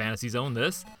 then Fantasy Zone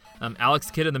this, Alex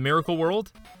Kidd in the Miracle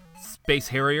World, Space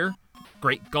Harrier,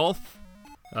 Great Golf,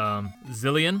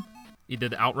 Zillion. He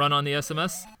did Outrun on the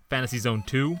SMS, Fantasy Zone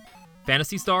 2,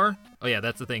 Phantasy Star. Oh yeah,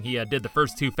 that's the thing. He did the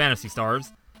first two Phantasy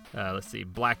Stars. Let's see,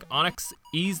 Black Onyx,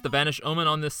 Ease the Vanished Omen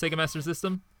on this Sega Master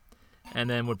System. And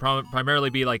then would primarily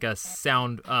be a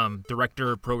sound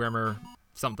director, programmer,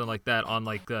 something like that on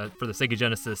for the Sega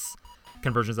Genesis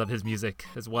conversions of his music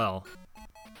as well.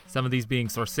 Some of these being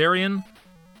Sorcerian,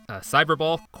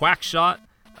 Cyberball, Quackshot.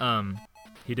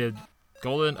 He did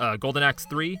Golden Axe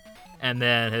 3. And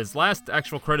then his last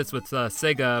actual credits with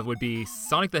Sega would be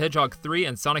Sonic the Hedgehog 3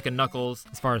 and Sonic & Knuckles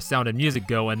as far as sound and music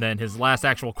go. And then his last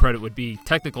actual credit would be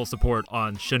technical support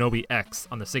on Shinobi X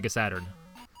on the Sega Saturn.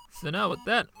 So now with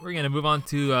that, we're going to move on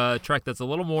to a track that's a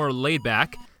little more laid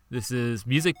back. This is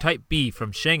Music Type B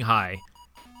from Shanghai,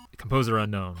 composer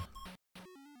unknown.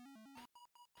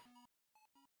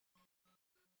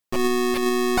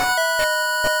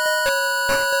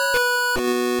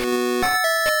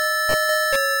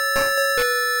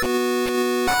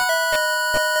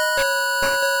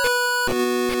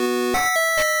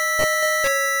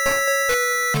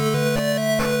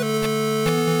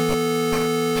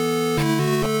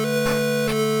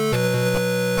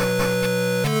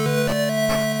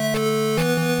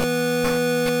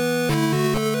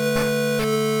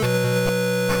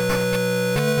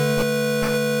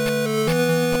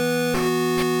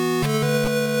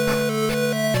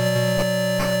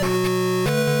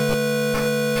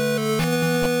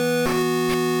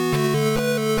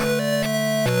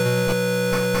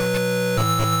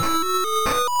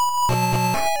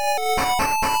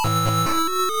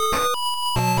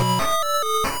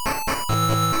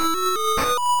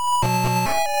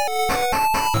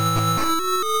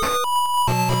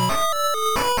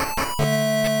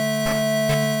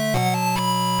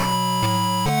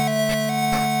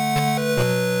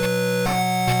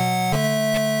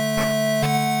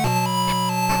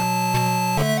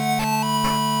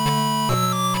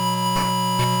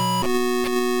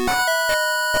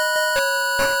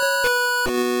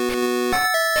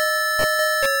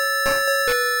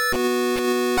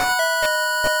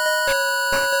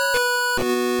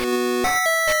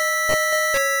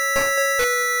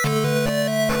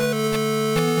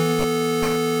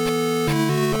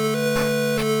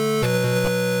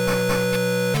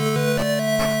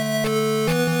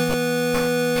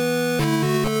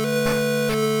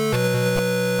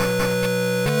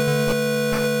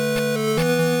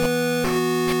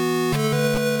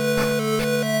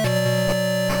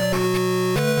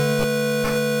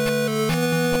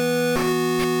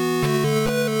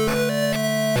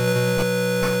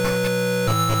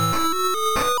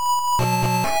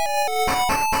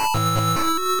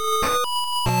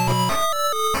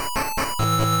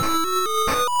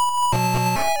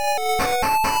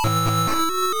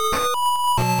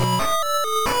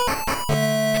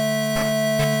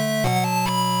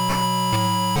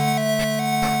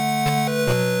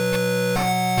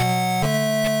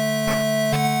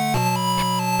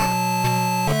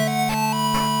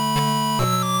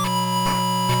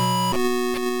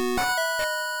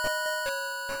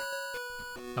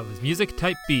 was Music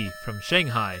Type B from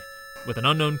Shanghai with an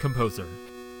unknown composer.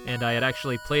 And I had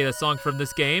actually played a song from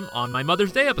this game on my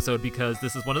Mother's Day episode because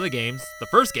this is one of the games, the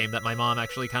first game that my mom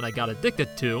actually kind of got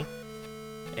addicted to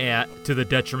the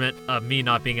detriment of me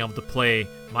not being able to play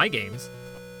my games.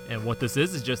 And what this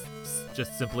is just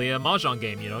simply a mahjong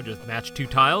game, just match 2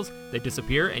 tiles, they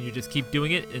disappear, and you just keep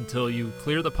doing it until you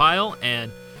clear the pile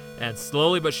and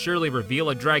slowly but surely reveal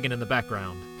a dragon in the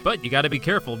background. But you gotta be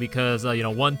careful because,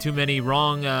 one too many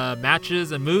wrong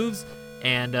matches and moves,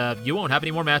 and you won't have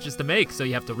any more matches to make, so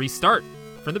you have to restart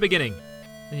from the beginning.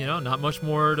 And, not much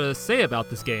more to say about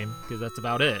this game, because that's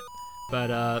about it.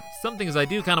 But some things I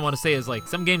do kind of want to say is, like,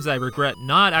 some games that I regret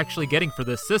not actually getting for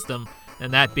this system,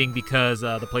 and that being because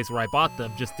the place where I bought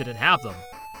them just didn't have them.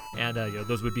 And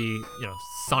those would be,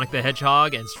 Sonic the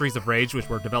Hedgehog and Streets of Rage, which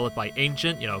were developed by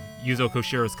Ancient, Yuzo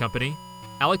Koshiro's company.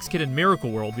 Alex Kidd and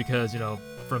Miracle World, because,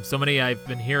 from so many I've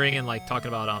been hearing and talking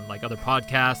about on other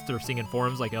podcasts or seeing in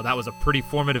forums, that was a pretty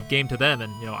formative game to them,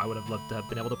 and I would have loved to have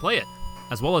been able to play it,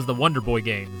 as well as the Wonder Boy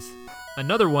games.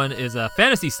 Another one is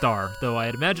Phantasy Star, though I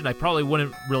had imagined I probably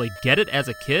wouldn't really get it as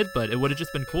a kid, but it would have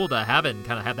just been cool to have it and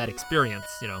kind of have that experience,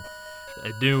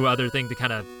 a new other thing to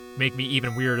kind of make me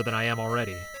even weirder than I am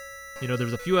already.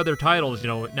 There's a few other titles,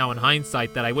 now in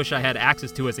hindsight that I wish I had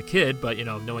access to as a kid, but,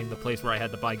 knowing the place where I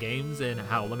had to buy games and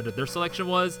how limited their selection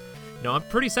was, I'm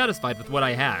pretty satisfied with what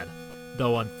I had.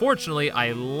 Though, unfortunately,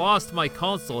 I lost my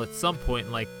console at some point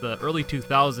in, the early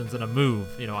 2000s in a move.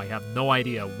 I have no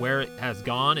idea where it has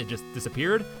gone. It just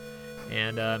disappeared.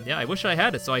 And, I wish I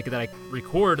had it so I could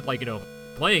record,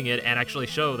 playing it and actually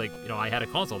show, I had a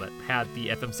console that had the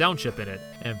FM sound chip in it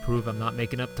and prove I'm not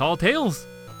making up tall tales.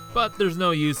 But there's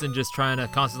no use in just trying to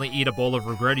constantly eat a bowl of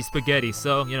regretty spaghetti,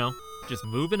 so, just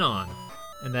moving on.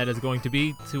 And that is going to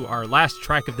be to our last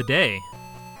track of the day.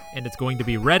 And it's going to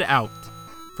be Red Out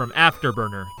from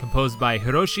Afterburner, composed by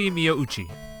Hiroshi Miyauchi.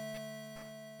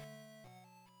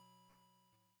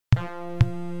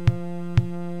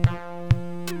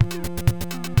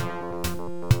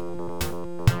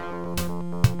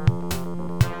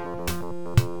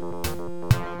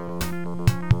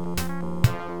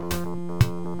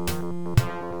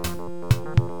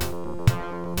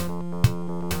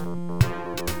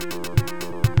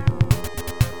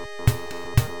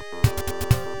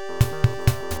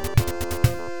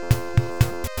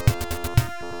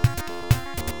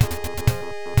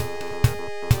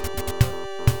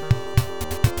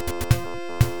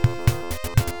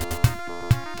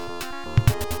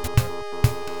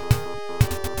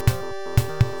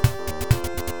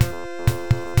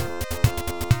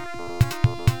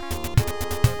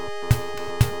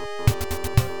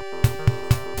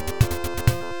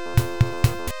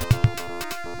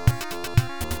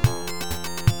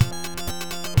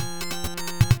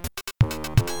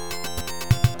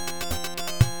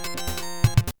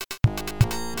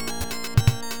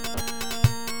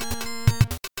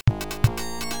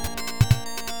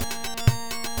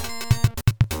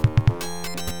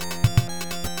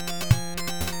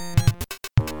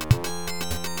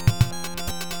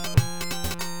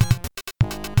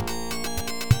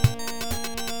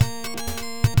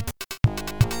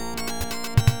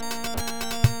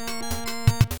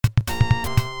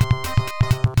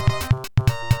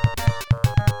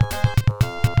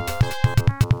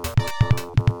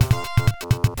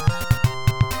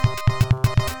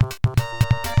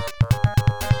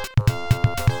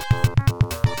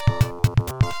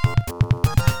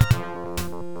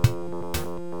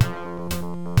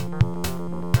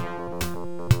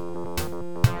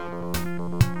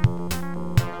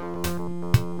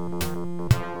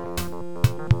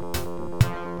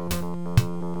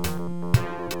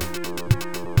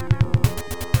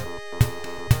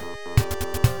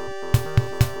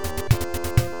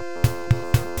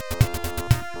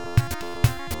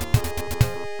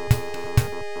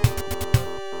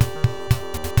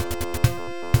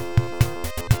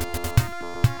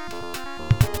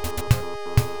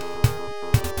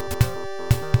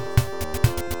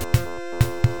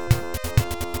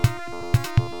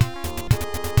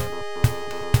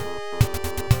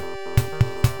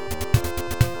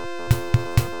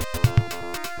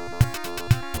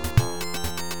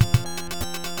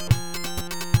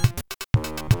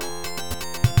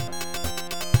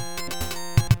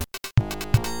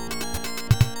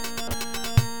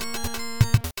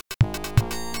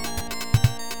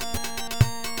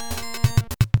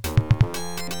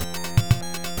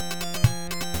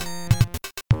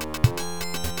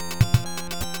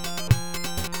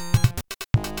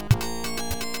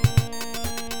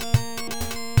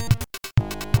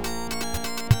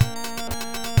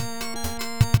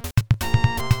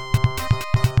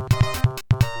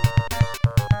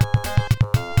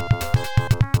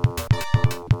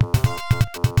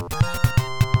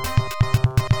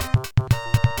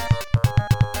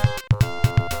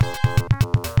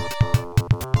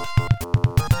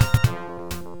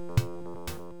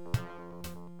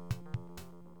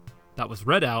 that was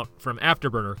read out from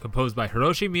Afterburner, composed by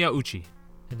Hiroshi Miyauchi.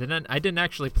 And then I didn't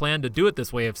actually plan to do it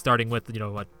this way of starting with,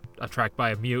 a track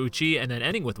by Miyauchi and then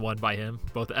ending with one by him,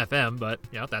 both FM, but,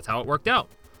 that's how it worked out.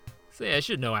 So yeah, I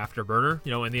should know Afterburner.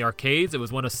 In the arcades, it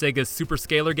was one of Sega's super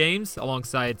scalar games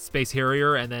alongside Space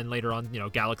Harrier and then later on,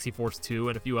 Galaxy Force 2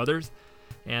 and a few others.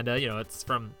 And, it's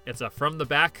a from the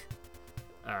back,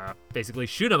 basically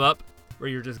shoot 'em up where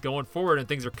you're just going forward and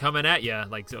things are coming at you.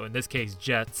 Like, so in this case,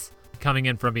 jets coming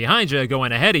in from behind you,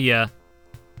 going ahead of you,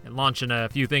 and launching a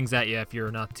few things at you if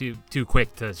you're not too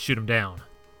quick to shoot them down.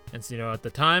 And so, at the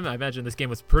time, I imagine this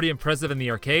game was pretty impressive in the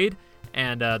arcade,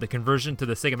 and the conversion to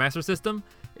the Sega Master System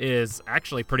is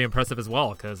actually pretty impressive as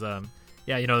well, because,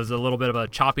 there's a little bit of a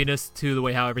choppiness to the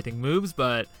way how everything moves,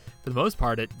 but for the most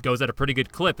part, it goes at a pretty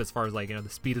good clip as far as, the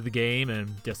speed of the game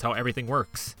and just how everything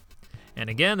works.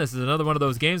 And again, this is another one of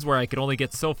those games where I could only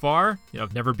get so far.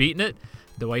 I've never beaten it,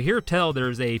 though I hear tell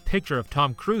there's a picture of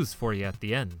Tom Cruise for you at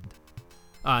the end.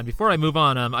 And before I move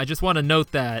on, I just want to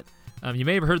note that you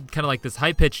may have heard kind of like this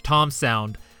high-pitched tom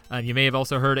sound. You may have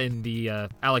also heard in the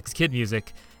Alex Kidd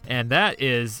music, and that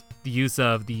is the use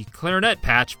of the clarinet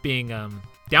patch being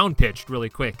down-pitched really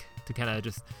quick to kind of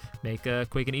just make a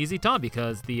quick and easy tom,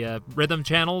 because the rhythm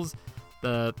channels,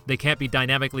 they can't be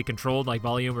dynamically controlled like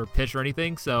volume or pitch or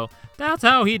anything, so that's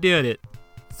how he did it.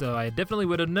 So I definitely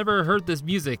would have never heard this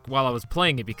music while I was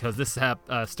playing it, because this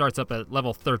starts up at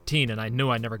level 13 and I knew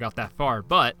I never got that far.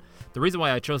 But the reason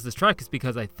why I chose this track is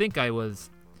because I think I was,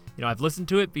 I've listened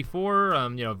to it before,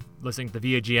 listening to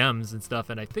VAGMs and stuff,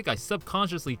 and I think I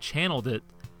subconsciously channeled it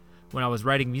when I was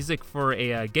writing music for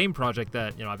a game project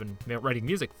that, I've been writing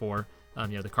music for,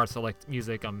 the Car Select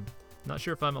music. I'm not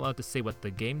sure if I'm allowed to say what the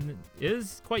game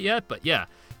is quite yet, but yeah,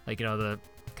 the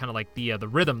kind of like the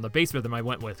rhythm, the bass rhythm I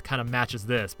went with kind of matches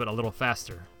this, but a little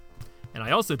faster. And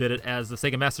I also did it as the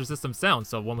Sega Master System sound,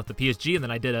 so one with the PSG, and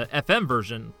then I did a FM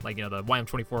version, the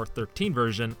YM2413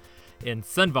 version in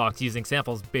Sunvox using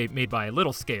samples made by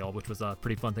Little Scale, which was a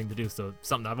pretty fun thing to do. So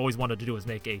something I've always wanted to do is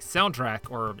make a soundtrack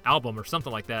or album or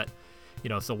something like that.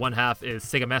 So one half is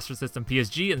Sega Master System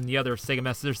PSG and the other Sega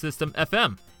Master System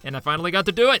FM. And I finally got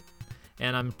to do it!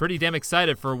 And I'm pretty damn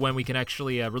excited for when we can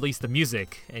actually release the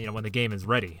music, and when the game is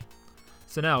ready.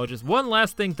 So now, just one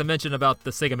last thing to mention about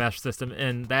the Sega Master System,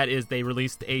 and that is they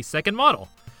released a second model.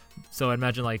 So I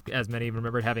imagine, as many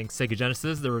remembered having Sega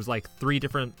Genesis, there was 3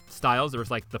 different styles. There was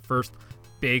the first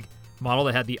big model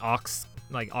that had the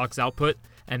aux output,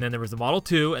 and then there was the Model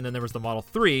 2, and then there was the Model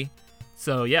 3.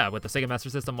 So yeah, with the Sega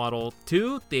Master System Model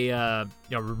 2, they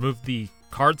removed the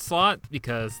card slot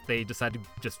because they decided to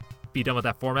just be done with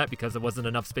that format because there wasn't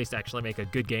enough space to actually make a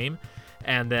good game.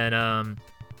 And then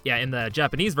in the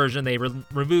Japanese version, they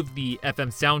removed the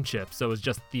FM sound chip, so it was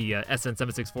just the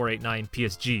SN76489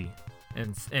 PSG.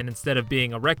 And instead of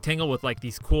being a rectangle with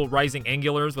these cool rising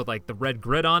angulars with the red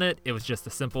grid on it, it was just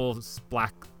a simple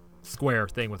black square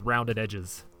thing with rounded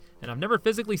edges. And I've never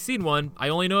physically seen one. I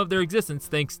only know of their existence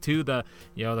thanks to the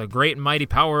great and mighty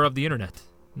power of the internet.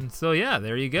 And so yeah,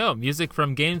 there you go. Music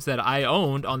from games that I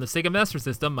owned on the Sega Master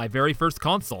System, my very first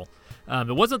console.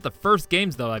 It wasn't the first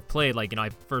games though I've played. I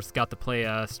first got to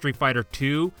play Street Fighter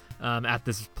 2 at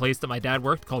this place that my dad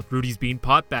worked called Rudy's Bean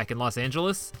Pot back in Los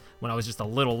Angeles when I was just a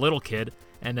little kid.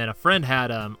 And then a friend had,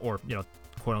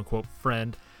 quote unquote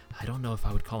friend. I don't know if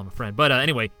I would call him a friend, but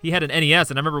anyway, he had an NES,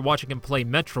 and I remember watching him play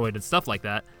Metroid and stuff like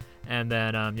that. And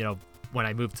then, when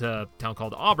I moved to a town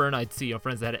called Auburn, I'd see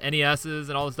friends that had NESs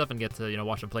and all this stuff and get to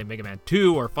watch them play Mega Man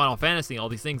 2 or Final Fantasy and all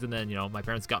these things. And then my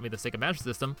parents got me the Sega Master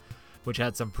System, which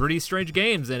had some pretty strange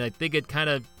games, and I think it kind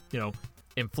of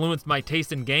influenced my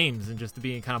taste in games and just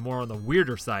being kind of more on the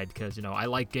weirder side, because I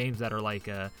like games that are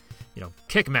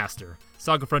Kickmaster,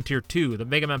 Saga Frontier 2, the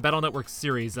Mega Man Battle Network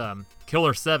series,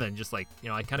 Killer 7, just I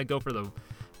kind of go for the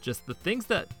things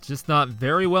that just not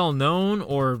very well known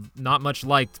or not much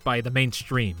liked by the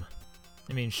mainstream.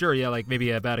 I mean, sure, yeah,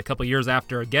 maybe about a couple years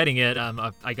after getting it,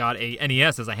 I got a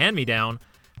NES as a hand-me-down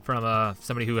from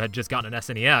somebody who had just gotten an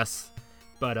SNES,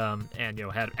 but and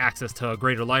had access to a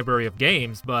greater library of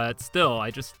games. But still,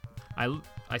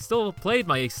 I still played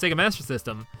my Sega Master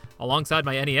System alongside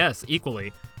my NES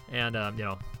equally, and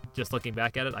just looking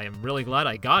back at it, I am really glad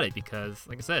I got it because,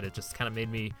 like I said, it just kind of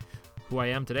made me who I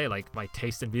am today. My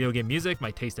taste in video game music,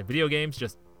 my taste in video games,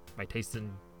 just my taste in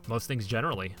most things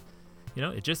generally.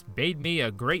 It just made me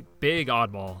a great big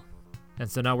oddball.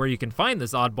 And so now where you can find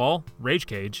this oddball, Rage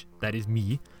Cage, that is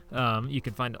me, you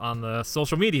can find on the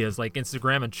social medias like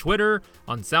Instagram and Twitter,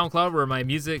 on SoundCloud where my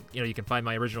music, you can find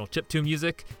my original chiptune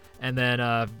music, and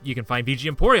then you can find VG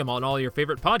Emporium on all your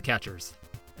favorite podcatchers,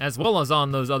 as well as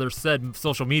on those other said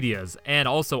social medias, and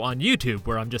also on YouTube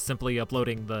where I'm just simply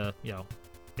uploading the,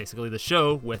 basically the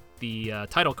show with the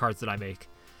title cards that I make,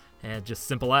 and just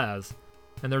simple as.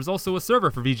 And there's also a server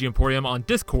for VG Emporium on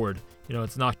Discord.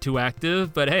 It's not too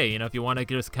active, but hey, if you want to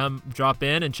just come drop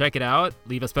in and check it out,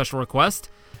 leave a special request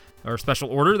or special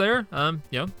order there,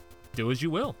 do as you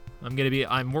will.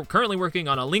 I'm currently working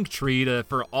on a link tree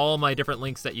for all my different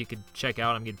links that you could check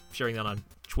out. I'm sharing that on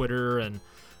Twitter and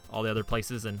all the other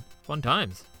places, and fun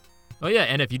times. Oh yeah,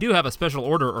 and if you do have a special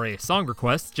order or a song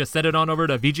request, just send it on over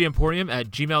to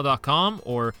vgemporium@gmail.com,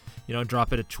 or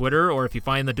drop it at Twitter, or if you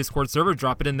find the Discord server,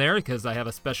 drop it in there, because I have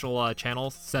a special channel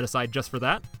set aside just for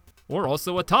that. Or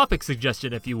also a topic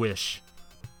suggestion if you wish.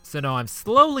 So now I'm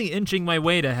slowly inching my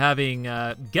way to having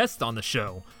guests on the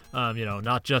show.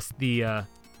 Not just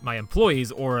my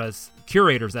employees, or as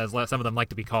curators, as some of them like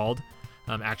to be called,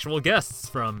 actual guests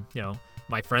from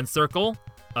my friend circle,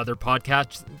 other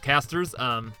podcasters,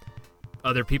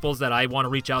 other peoples that I want to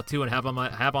reach out to and have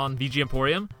on VG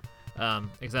Emporium.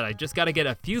 Like I said, I just got to get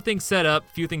a few things set up,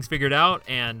 few things figured out,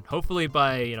 and hopefully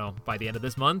by the end of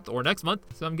this month or next month.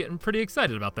 So I'm getting pretty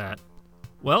excited about that.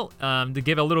 Well, to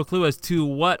give a little clue as to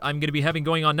what I'm going to be having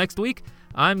going on next week,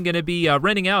 I'm going to be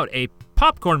renting out a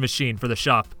popcorn machine for the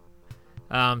shop.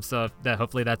 So that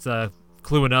hopefully that's a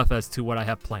clue enough as to what I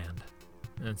have planned.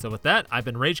 And so with that, I've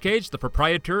been Rage Cage, the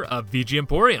proprietor of VG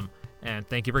Emporium. And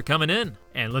thank you for coming in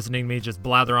and listening to me just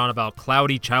blather on about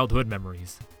cloudy childhood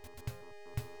memories.